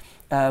is,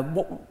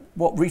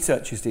 what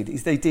researchers did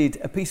is they did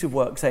a piece of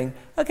work saying,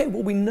 okay,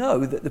 well, we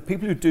know that the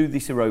people who do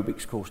this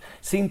aerobics course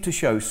seem to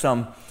show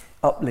some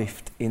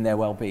uplift in their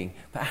well-being.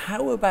 But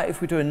how about if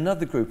we do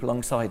another group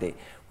alongside it,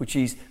 which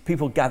is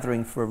people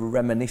gathering for a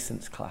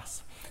reminiscence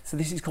class? So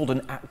this is called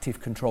an active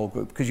control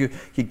group, because you're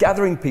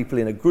gathering people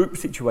in a group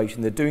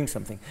situation, they're doing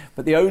something,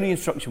 but the only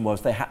instruction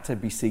was they had to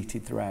be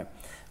seated throughout.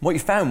 And what you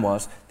found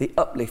was the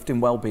uplift in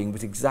well-being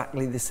was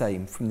exactly the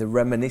same from the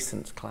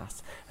reminiscence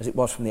class as it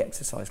was from the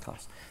exercise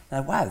class.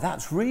 Now, wow,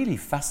 that's really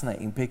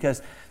fascinating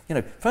because,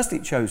 firstly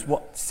it shows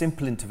what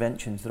simple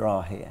interventions there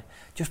are here,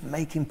 just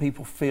making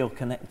people feel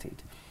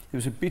connected. There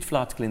was a beautiful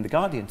article in The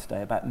Guardian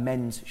today about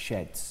men's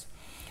sheds.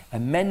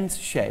 And men's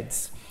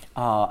sheds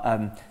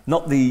are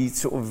not the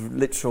sort of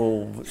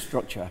literal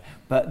structure,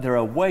 but they're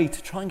a way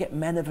to try and get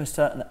men of a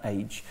certain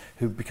age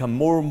who become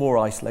more and more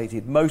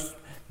isolated. Most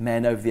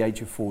men over the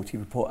age of 40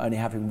 report only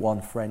having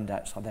one friend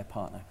outside their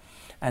partner.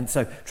 And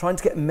so trying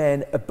to get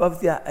men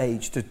above that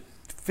age to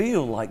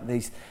feel like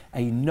there's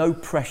a no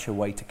pressure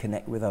way to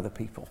connect with other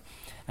people.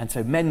 And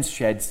so men's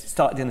sheds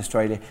started in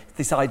Australia,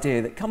 this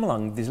idea that come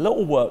along, there's a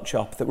little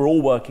workshop that we're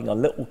all working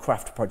on, little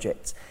craft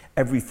projects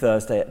every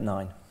Thursday at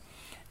 9.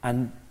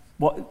 And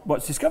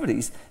what's discovered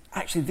is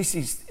actually this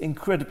is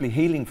incredibly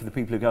healing for the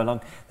people who go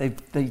along.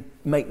 They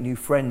make new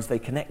friends, they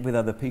connect with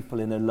other people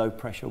in a low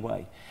pressure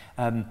way.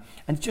 And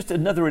just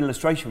another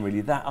illustration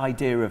really, that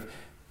idea of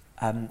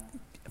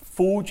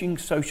forging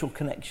social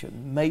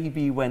connection,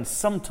 maybe when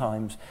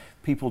sometimes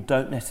people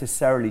don't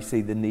necessarily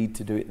see the need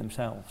to do it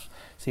themselves,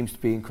 seems to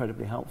be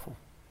incredibly helpful.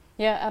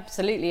 Yeah,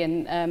 absolutely.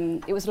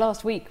 And it was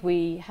last week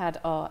we had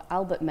our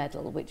Albert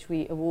Medal, which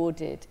we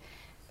awarded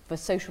for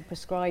social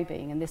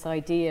prescribing, and this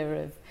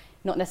idea of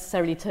not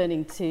necessarily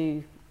turning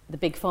to the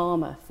big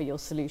pharma for your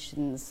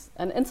solutions.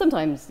 And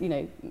sometimes,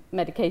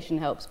 medication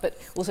helps, but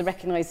also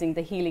recognising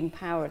the healing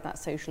power of that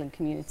social and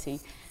community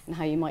and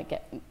how you might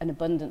get an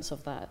abundance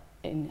of that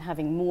in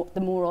having more, the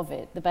more of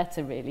it, the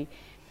better really.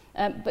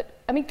 But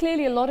I mean,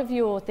 clearly a lot of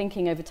your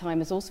thinking over time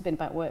has also been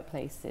about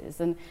workplaces,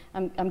 and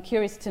I'm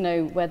curious to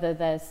know whether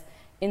there's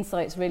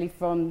insights really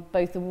from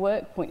both the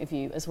work point of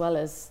view as well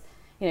as,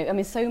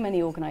 so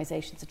many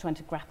organisations are trying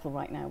to grapple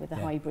right now with the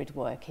hybrid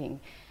working,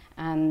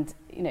 and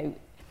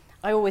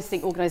I always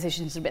think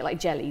organisations are a bit like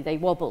jelly. They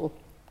wobble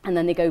and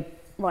then they go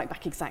right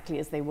back exactly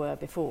as they were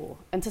before.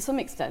 And to some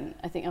extent,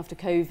 I think after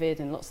COVID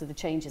and lots of the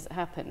changes that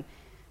happen,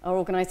 our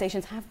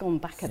organisations have gone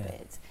back a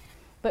bit.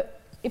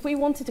 But if we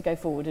wanted to go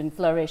forward and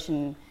flourish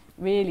and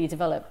really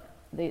develop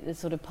the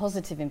sort of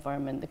positive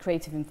environment, the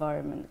creative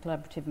environment, the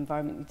collaborative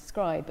environment you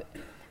describe,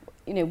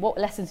 you know, what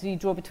lessons do you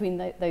draw between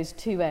those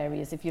two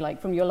areas, if you like,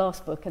 from your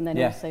last book and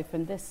then also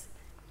from this?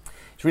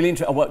 It's really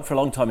interesting. I worked for a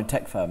long time in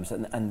tech firms,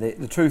 and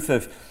the truth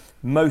of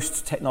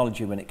most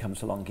technology when it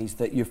comes along is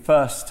that you're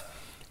first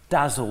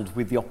dazzled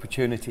with the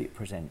opportunity it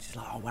presents. It's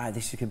like, oh wow,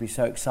 this is going to be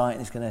so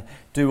exciting, it's going to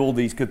do all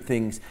these good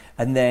things,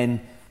 and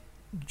then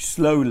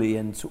slowly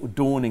and sort of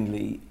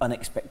dawningly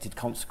unexpected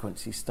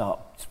consequences start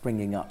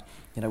springing up.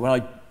 You know, when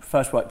I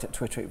first worked at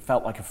Twitter, it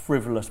felt like a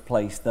frivolous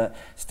place that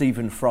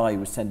Stephen Fry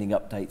was sending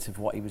updates of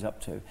what he was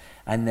up to.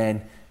 And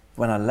then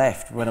when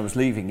I was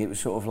leaving, it was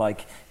sort of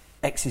like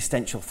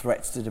existential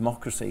threats to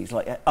democracies,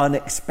 like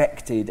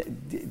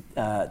unexpected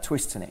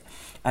twists in it.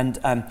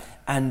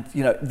 And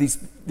you know,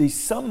 these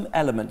some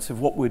elements of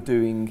what we're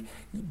doing,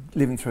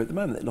 living through at the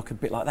moment that look a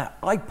bit like that.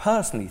 I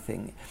personally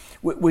think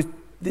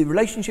the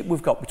relationship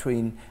we've got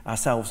between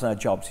ourselves and our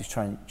jobs is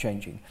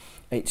changing.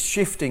 It's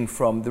shifting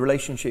from the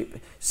relationship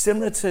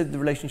similar to the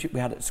relationship we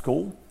had at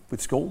school,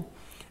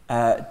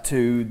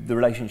 to the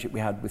relationship we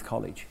had with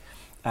college.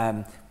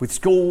 With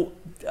school,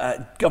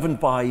 governed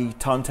by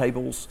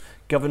timetables,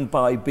 governed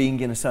by being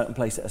in a certain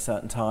place at a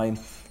certain time,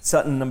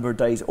 certain number of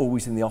days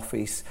always in the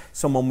office.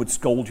 Someone would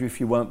scold you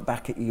if you weren't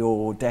back at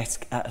your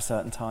desk at a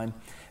certain time.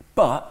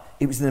 But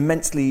it was an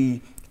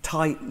immensely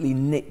tightly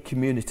knit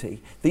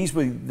community. These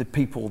were the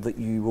people that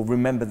you will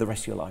remember the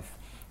rest of your life,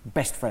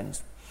 best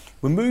friends.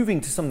 We're moving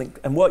to something,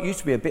 and what used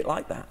to be a bit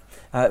like that,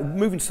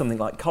 moving to something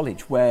like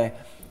college, where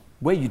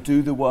you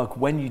do the work,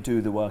 when you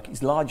do the work,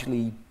 is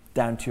largely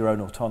down to your own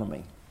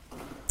autonomy.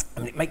 I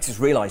mean, it makes us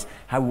realise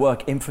how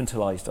work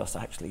infantilised us,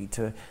 actually,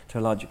 to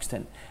a large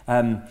extent.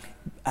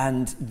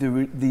 And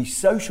the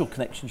social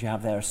connections you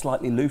have there are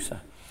slightly looser.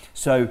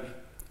 So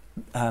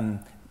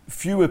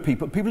fewer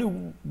people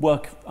who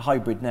work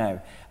hybrid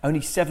now, only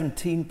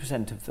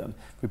 17% of them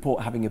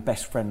report having a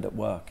best friend at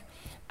work.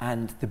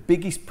 And the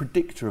biggest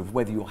predictor of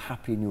whether you're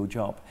happy in your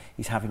job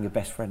is having a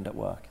best friend at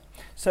work.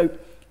 So,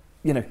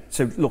 you know,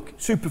 look,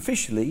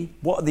 superficially,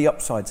 what are the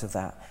upsides of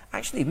that?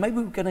 Actually, maybe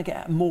we're going to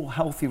get a more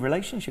healthy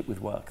relationship with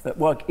work, that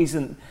work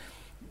isn't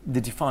the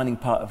defining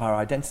part of our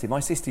identity. My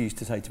sister used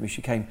to say to me,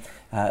 she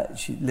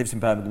lives in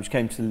Birmingham, she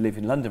came to live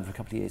in London for a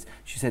couple of years.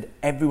 She said,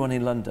 everyone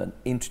in London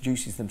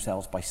introduces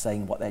themselves by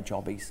saying what their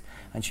job is.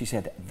 And she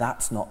said,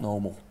 that's not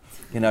normal.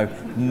 You know,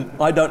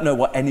 I don't know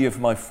what any of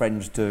my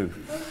friends do.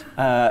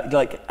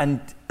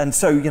 And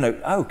so, you know,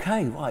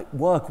 okay, right,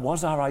 work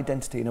was our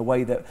identity in a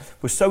way that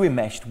was so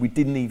enmeshed we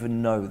didn't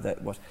even know that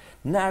it was.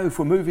 Now, if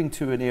we're moving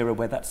to an era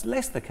where that's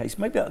less the case,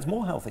 maybe that's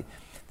more healthy.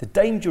 The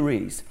danger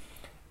is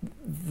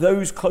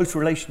those close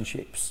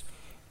relationships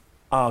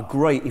are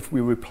great if we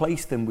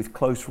replace them with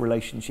close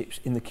relationships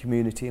in the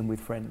community and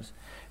with friends.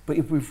 But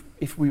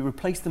if we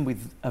replace them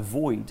with a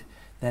void,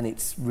 then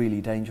it's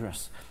really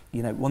dangerous.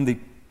 You know, one of the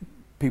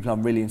people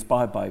I'm really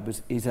inspired by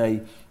is a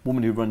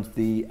woman who runs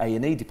the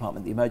A&E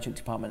department, the emergent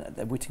department at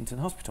the Whittington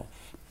Hospital.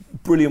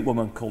 Brilliant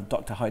woman called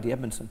Dr. Heidi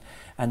Edmondson.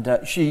 And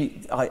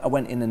I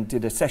went in and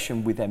did a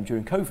session with them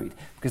during COVID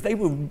because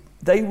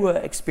they were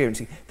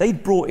experiencing,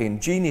 they'd brought in,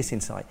 genius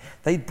insight,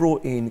 they'd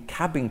brought in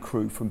cabin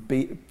crew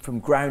from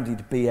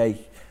grounded BA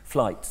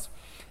flights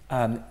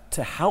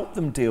to help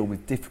them deal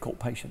with difficult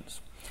patients.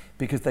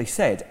 Because they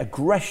said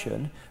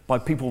aggression, by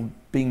people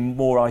being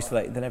more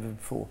isolated than ever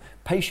before,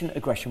 patient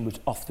aggression was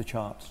off the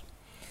charts.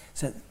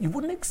 So you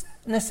wouldn't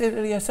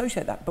necessarily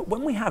associate that. But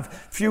when we have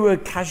fewer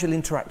casual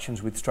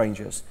interactions with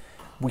strangers,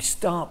 we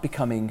start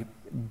becoming,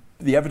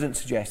 the evidence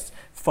suggests,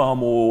 far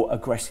more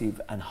aggressive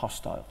and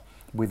hostile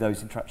with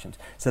those interactions.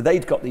 So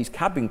they'd got these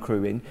cabin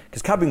crew in,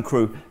 because cabin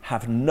crew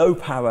have no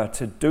power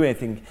to do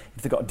anything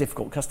if they've got a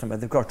difficult customer.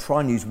 They've got to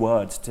try and use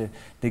words to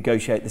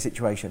negotiate the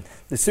situation.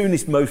 The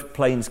soonest most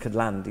planes could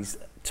land is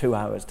 2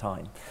 hours'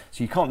 time.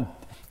 So you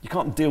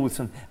can't deal with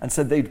some, and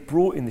so they'd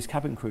brought in this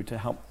cabin crew to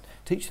help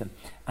teach them.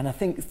 And I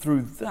think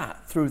through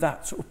that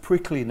sort of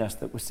prickliness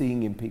that we're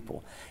seeing in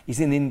people is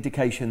an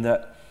indication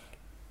that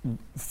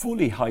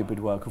fully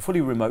hybrid work or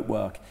fully remote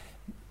work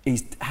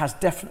has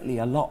definitely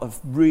a lot of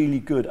really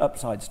good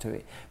upsides to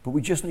it, but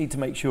we just need to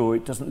make sure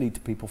it doesn't lead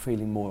to people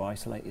feeling more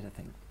isolated, I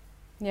think.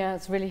 Yeah,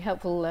 it's really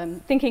helpful.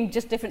 Thinking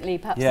just differently,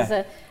 perhaps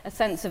there's a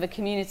sense of a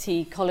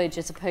community college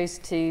as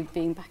opposed to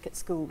being back at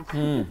school.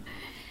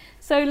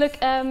 So look,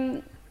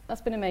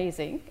 that's been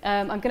amazing.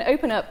 I'm going to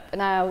open up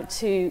now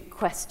to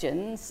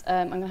questions.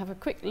 I'm going to have a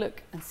quick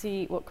look and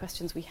see what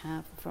questions we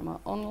have from our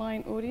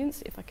online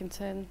audience, if I can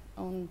turn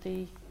on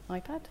the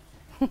iPad.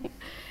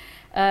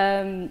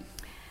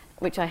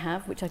 Which I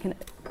can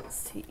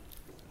see.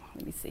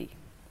 Let me see.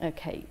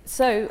 Okay,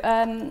 so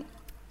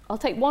I'll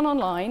take one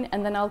online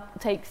and then I'll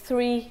take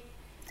three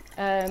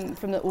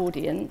from the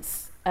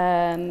audience.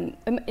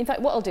 In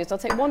fact, what I'll do is I'll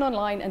take one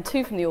online and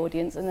two from the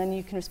audience, and then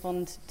you can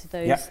respond to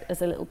those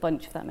as a little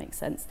bunch, if that makes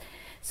sense.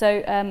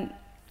 So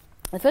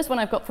the first one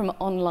I've got from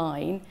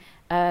online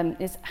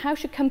is how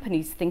should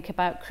companies think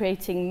about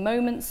creating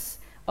moments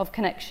of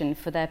connection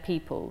for their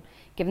people,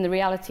 given the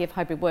reality of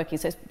hybrid working?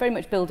 So it's very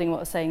much building what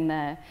I was saying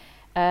there,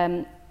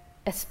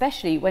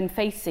 especially when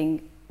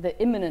facing the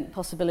imminent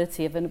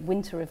possibility of a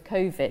winter of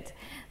COVID.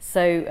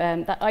 So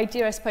that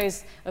idea, I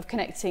suppose, of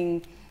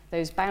connecting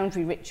those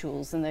boundary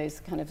rituals and those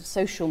kind of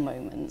social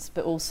moments,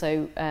 but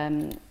also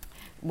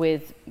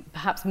with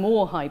perhaps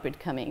more hybrid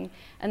coming.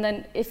 And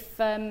then if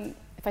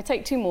I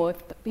take two more,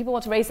 if people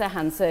want to raise their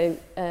hands, so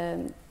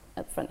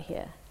at the front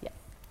here, yeah.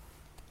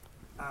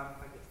 Okay.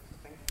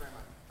 Thank you very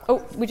much.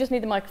 Oh, we just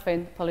need the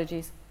microphone,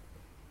 apologies.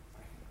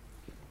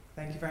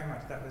 Thank you very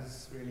much, that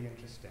was really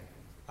interesting.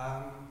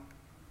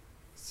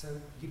 So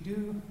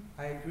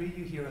I agree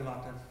you hear a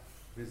lot of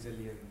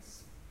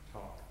resilience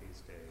talk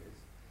these days.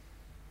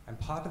 And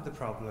part of the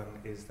problem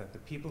is that the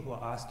people who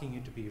are asking you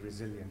to be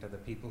resilient are the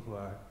people who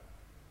are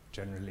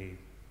generally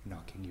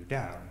knocking you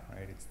down,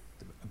 right? It's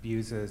the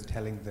abusers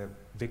telling the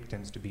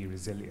victims to be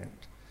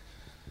resilient.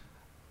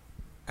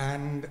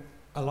 And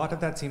a lot of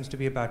that seems to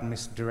be about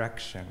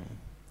misdirection,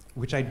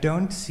 which I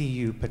don't see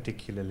you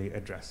particularly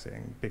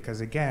addressing,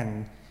 because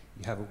again,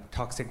 you have a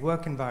toxic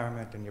work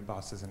environment and your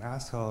boss is an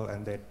asshole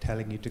and they're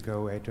telling you to go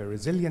away to a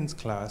resilience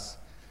class,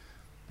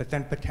 but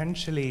then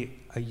potentially,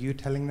 are you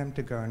telling them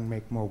to go and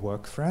make more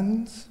work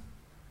friends?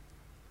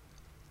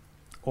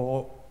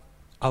 Or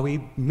are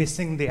we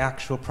missing the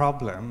actual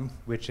problem,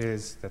 which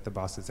is that the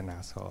boss is an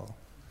asshole?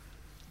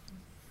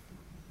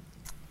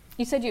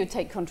 You said you would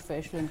take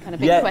controversial and kind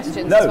of big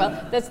questions as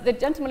well. There's the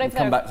gentleman over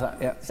there. Come back to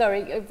that, yeah.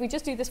 Sorry, if we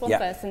just do this one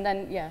first and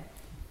then, yeah.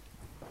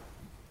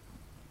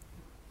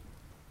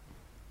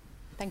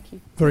 Thank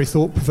you. Very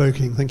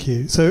thought-provoking, thank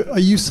you. So are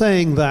you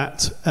saying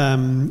that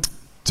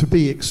to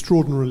be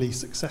extraordinarily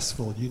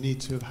successful, you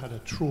need to have had a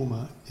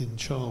trauma in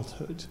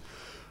childhood,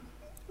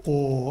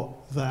 or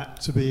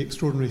that to be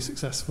extraordinarily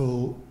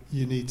successful,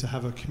 you need to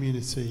have a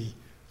community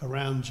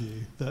around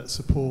you that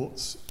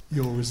supports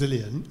your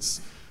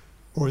resilience,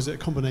 or is it a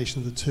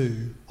combination of the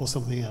two or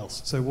something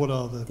else? So what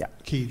are the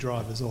key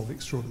drivers of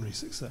extraordinary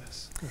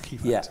success, or key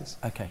factors?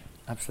 Yeah, okay,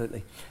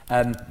 absolutely.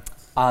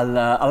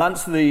 I'll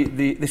answer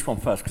this one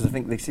first, because I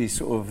think this is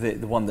sort of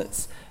the one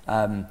that's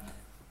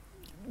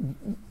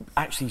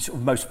actually sort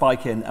of most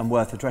spiky and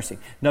worth addressing.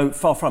 No,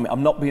 far from it.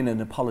 I'm not being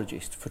an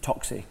apologist for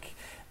toxic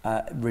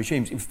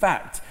regimes. In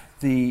fact,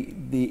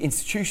 the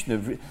institution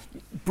of,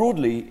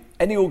 broadly,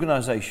 any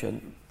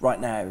organisation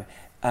right now,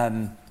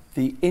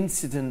 the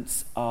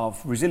incidence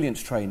of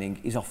resilience training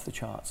is off the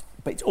charts,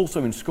 but it's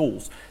also in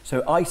schools.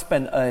 So I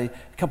spent a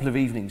couple of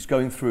evenings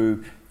going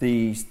through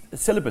the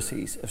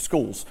syllabuses of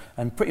schools,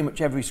 and pretty much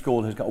every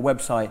school has got a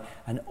website,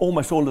 and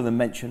almost all of them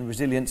mention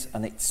resilience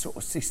and its sort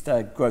of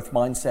sister growth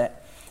mindset.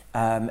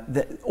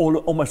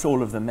 Almost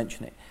all of them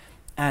mention it.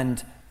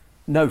 And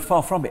no,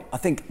 far from it. I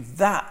think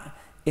that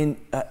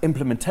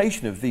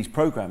implementation of these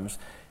programs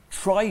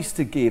tries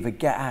to give a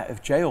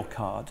get-out-of-jail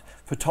card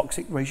for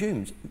toxic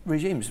regimes,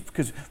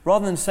 because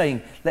rather than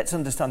saying, let's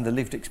understand the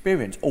lived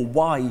experience or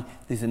why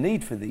there's a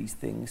need for these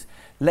things,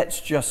 let's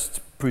just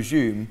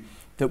presume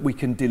that we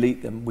can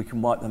delete them, we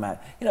can wipe them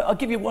out. You know, I'll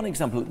give you one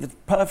example that's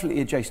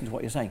perfectly adjacent to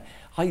what you're saying.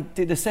 I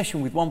did a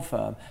session with one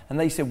firm, and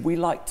they said, we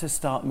like to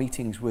start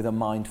meetings with a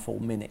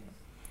mindful minute.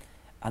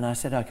 And I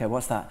said, okay,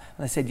 what's that?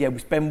 And they said, yeah, we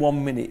spend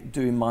 1 minute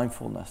doing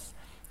mindfulness.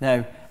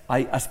 Now,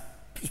 I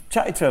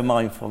chatted to a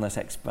mindfulness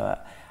expert,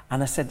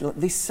 and I said, look,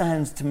 this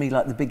sounds to me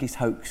like the biggest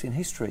hoax in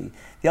history.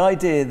 The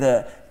idea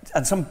that,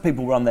 and some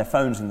people were on their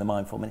phones in the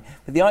mindful minute,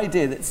 but the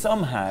idea that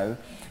somehow,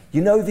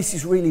 you know, this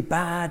is really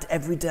bad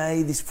every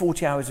day, there's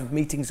 40 hours of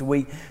meetings a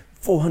week,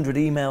 400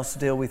 emails to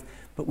deal with,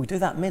 but we do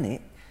that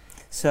minute.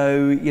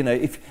 So, you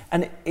know,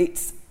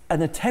 it's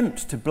an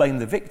attempt to blame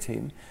the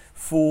victim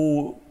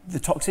for the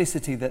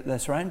toxicity that they're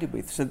surrounded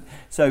with.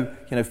 So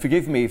you know,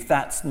 forgive me if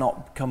that's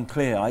not come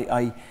clear.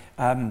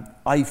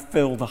 I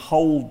feel the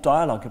whole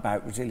dialogue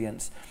about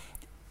resilience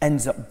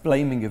ends up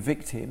blaming a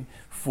victim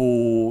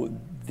for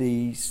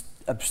the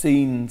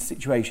obscene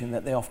situation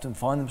that they often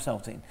find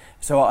themselves in.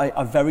 So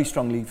I very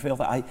strongly feel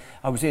that.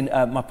 I was in,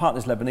 my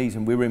partner's Lebanese,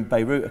 and we were in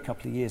Beirut a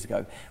couple of years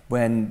ago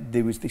when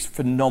there was this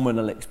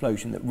phenomenal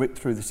explosion that ripped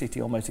through the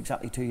city almost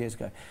exactly 2 years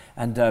ago.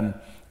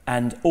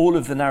 And all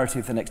of the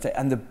narrative the next day,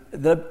 and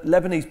the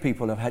Lebanese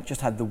people have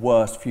just had the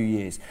worst few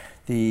years.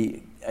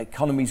 The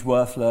economy's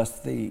worthless,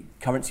 the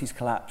currency's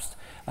collapsed,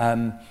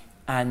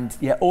 and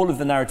yeah, all of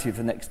the narrative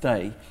the next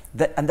day,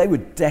 and they were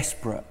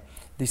desperate.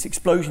 This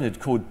explosion had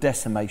caused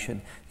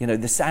decimation. You know,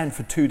 the sound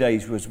for 2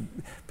 days was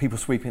people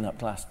sweeping up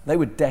glass. They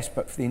were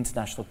desperate for the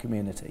international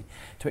community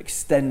to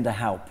extend a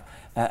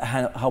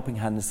helping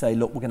hand and say,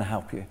 look, we're going to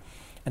help you.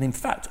 And in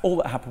fact, all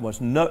that happened was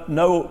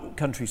no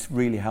countries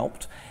really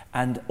helped.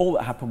 And all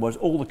that happened was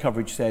all the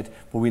coverage said,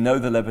 well, we know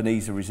the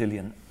Lebanese are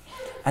resilient.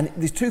 And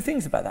there's two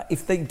things about that.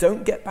 If they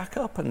don't get back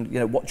up, and you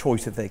know, what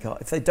choice have they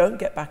got? If they don't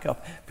get back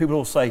up, people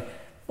will say,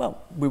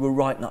 well, we were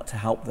right not to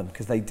help them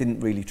because they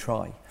didn't really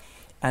try.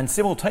 And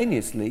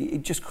simultaneously,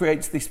 it just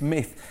creates this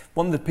myth.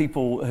 One of the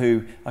people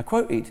who I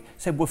quoted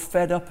said, we're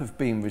fed up of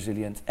being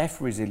resilient,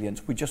 F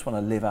resilience, we just want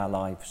to live our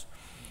lives.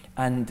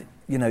 And,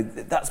 you know,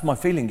 that's my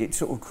feeling. It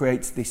sort of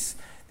creates this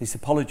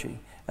apology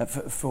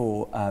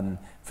for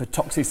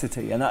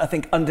toxicity. And I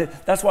think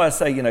that's why I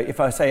say, you know, if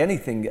I say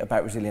anything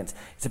about resilience,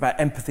 it's about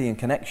empathy and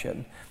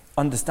connection,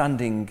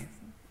 understanding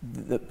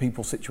that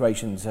people's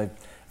situations are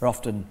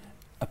often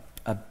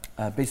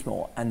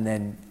abysmal, and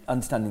then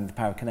understanding the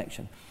power of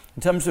connection.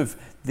 In terms of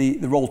the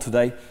role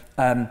today,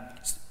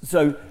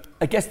 so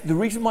I guess the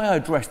reason why I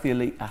address the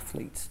elite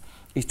athletes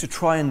is to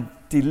try and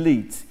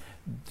delete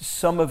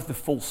some of the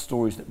false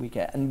stories that we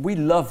get. And we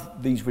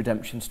love these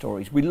redemption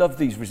stories. We love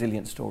these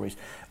resilience stories.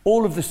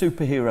 All of the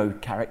superhero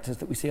characters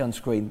that we see on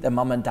screen, their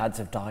mum and dads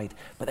have died,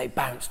 but they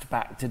bounced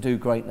back to do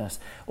greatness.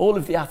 All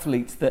of the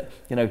athletes that,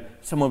 you know,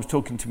 someone was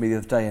talking to me the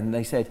other day and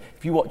they said,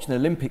 if you watch an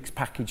Olympics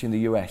package in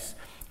the US,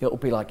 it'll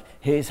be like,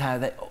 here's how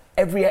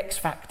every X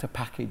Factor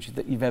package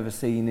that you've ever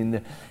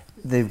seen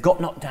they've got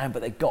knocked down,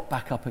 but they got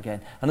back up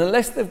again. And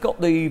unless they've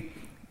got the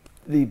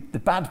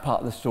bad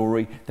part of the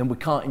story, then we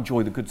can't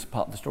enjoy the good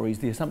part of the story, is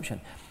the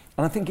assumption.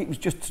 And I think it was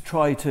just to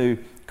try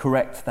to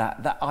correct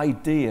that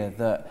idea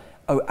that,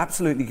 oh,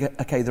 absolutely,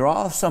 okay, there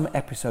are some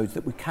episodes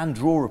that we can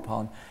draw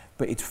upon,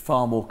 but it's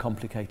far more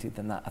complicated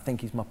than that, I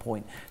think is my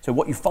point. So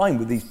what you find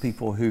with these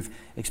people who've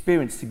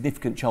experienced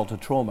significant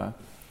childhood trauma,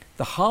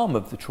 the harm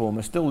of the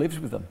trauma still lives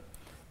with them.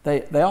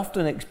 They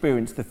often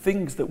experience the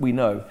things that we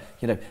know,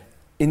 you know,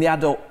 in the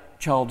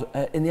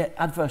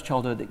Adverse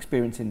Childhood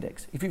Experience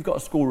Index. If you've got a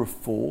score of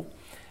 4,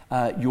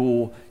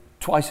 you're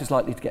twice as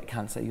likely to get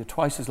cancer, you're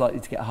twice as likely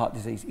to get heart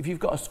disease. If you've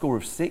got a score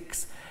of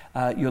 6,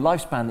 your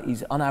lifespan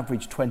is on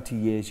average 20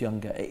 years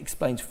younger. It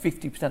explains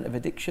 50% of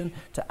addiction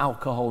to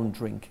alcohol and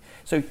drink.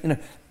 So, you know,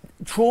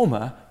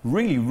 trauma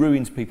really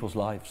ruins people's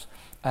lives.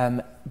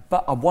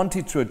 But I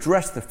wanted to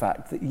address the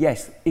fact that,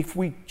 yes, if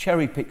we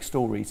cherry pick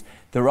stories,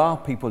 there are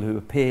people who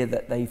appear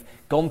that they've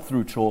gone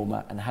through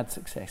trauma and had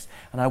success.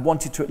 And I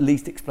wanted to at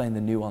least explain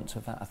the nuance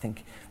of that, I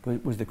think,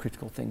 was the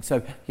critical thing.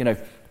 So, you know,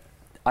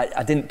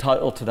 I didn't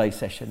title today's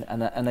session,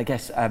 and I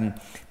guess,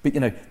 but, you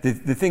know,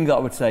 the thing that I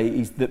would say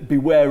is that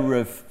beware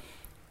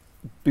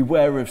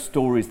of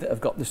stories that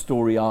have got the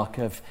story arc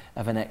of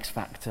an X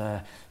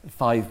Factor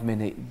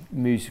 5-minute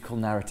musical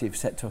narrative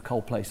set to a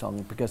Coldplay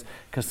song, because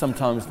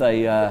sometimes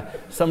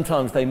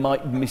they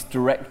might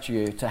misdirect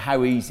you to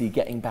how easy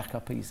getting back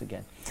up is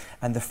again.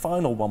 And the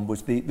final one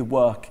was the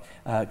work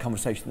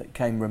conversation that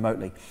came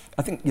remotely.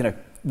 I think, you know,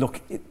 look,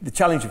 the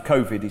challenge of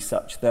COVID is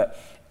such that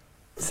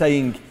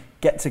saying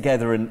get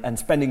together and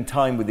spending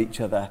time with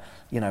each other,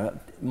 you know,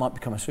 might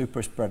become a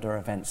super spreader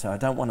event. So I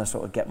don't want to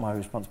sort of get my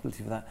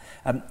responsibility for that.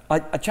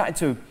 I chatted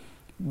to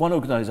one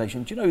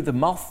organisation. Do you know the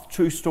Moth?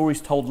 True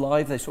Stories Told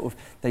Live.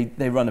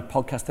 They run a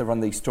podcast. They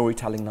run these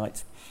storytelling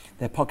nights.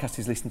 Their podcast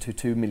is listened to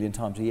 2 million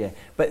times a year.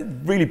 But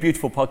really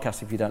beautiful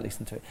podcast if you don't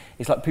listen to it.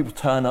 It's like people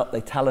turn up, they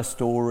tell a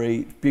story.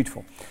 It's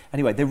beautiful.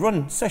 Anyway, they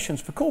run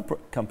sessions for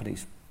corporate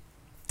companies.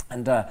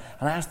 And I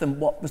asked them,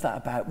 what was that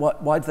about?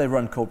 Why do they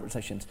run corporate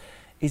sessions?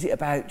 Is it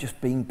about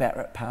just being better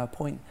at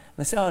PowerPoint? And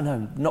they say, oh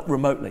no, not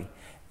remotely.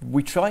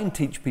 We try and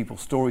teach people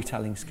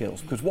storytelling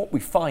skills, because what we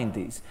find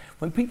is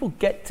when people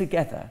get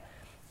together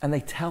and they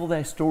tell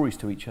their stories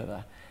to each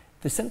other,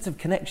 the sense of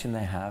connection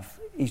they have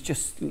is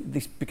just,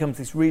 this becomes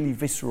this really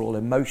visceral,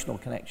 emotional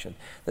connection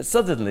that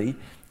suddenly,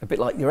 a bit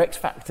like your X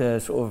Factor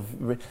sort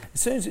of,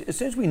 as soon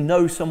as we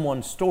know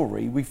someone's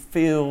story, we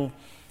feel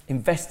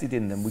invested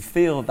in them. We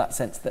feel that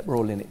sense that we're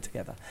all in it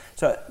together.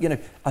 So, you know,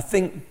 I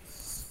think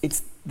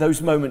it's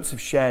those moments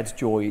of shared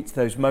joy, it's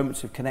those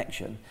moments of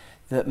connection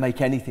that make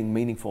anything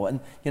meaningful. And,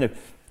 you know,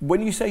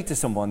 when you say to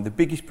someone the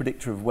biggest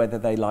predictor of whether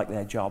they like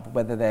their job,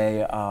 whether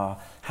they are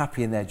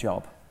happy in their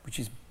job, which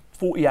is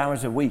 40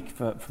 hours a week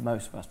for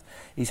most of us,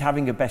 is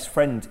having a best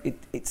friend,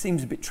 it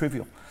seems a bit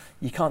trivial.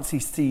 You can't see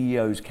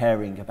CEOs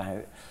caring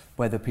about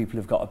whether people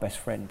have got a best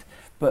friend.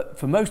 But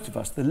for most of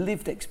us, the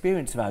lived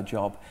experience of our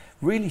job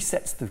really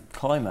sets the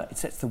climate, it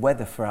sets the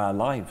weather for our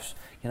lives.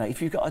 You know,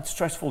 if you've got a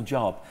stressful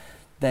job,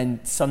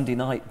 then Sunday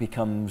night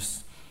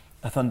becomes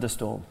a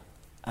thunderstorm,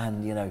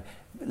 and, you know,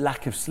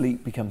 lack of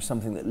sleep becomes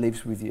something that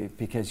lives with you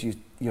because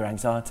your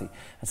anxiety.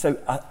 And so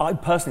I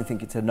personally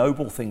think it's a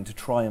noble thing to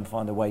try and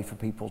find a way for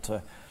people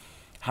to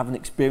have an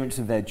experience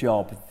of their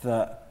job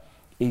that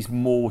is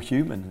more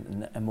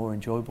human and more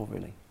enjoyable,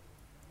 really.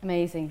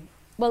 Amazing.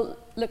 Well,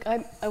 look,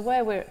 I'm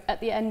aware we're at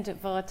the end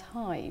of our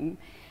time,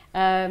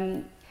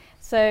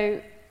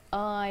 so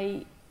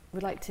I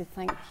would like to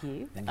thank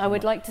you. I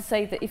would like to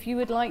say that if you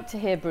would like to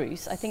hear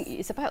Bruce, I think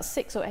it's about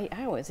 6 or 8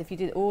 hours if you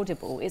did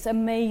Audible. It's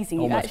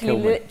amazing. You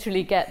actually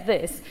literally get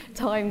this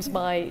times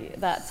by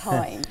that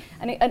time.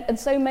 and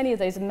so many of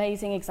those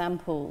amazing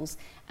examples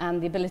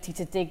and the ability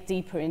to dig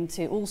deeper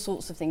into all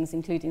sorts of things,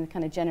 including the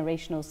kind of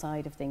generational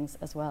side of things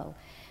as well.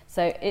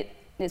 So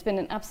it's been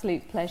an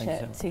absolute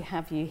pleasure to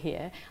have you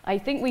here. I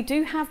think we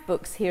do have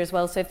books here as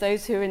well, so if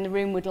those who are in the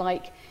room would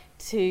like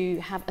to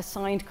have a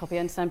signed copy, I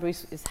understand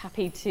Bruce is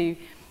happy to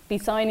be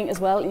signing as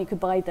well, and you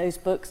could buy those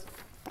books.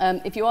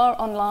 If you are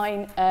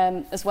online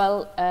as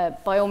well,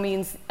 by all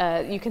means,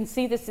 you can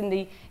see this in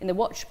the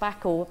watch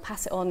back, or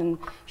pass it on and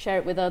share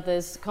it with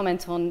others.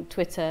 Comment on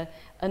Twitter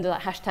under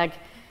that hashtag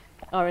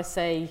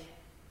RSA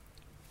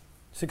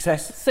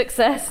Success.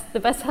 the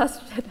best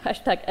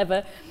hashtag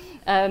ever.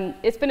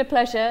 It's been a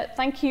pleasure.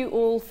 Thank you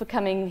all for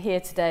coming here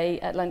today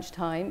at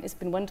lunchtime. It's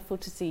been wonderful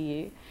to see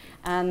you,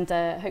 and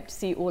hope to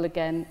see you all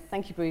again.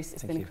 Thank you, Bruce.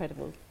 It's been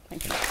incredible.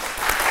 Thank you.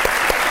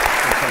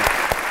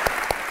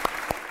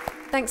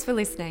 Thanks for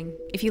listening.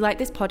 If you like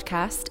this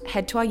podcast,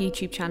 head to our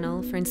YouTube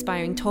channel for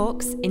inspiring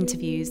talks,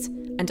 interviews,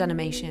 and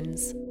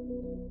animations.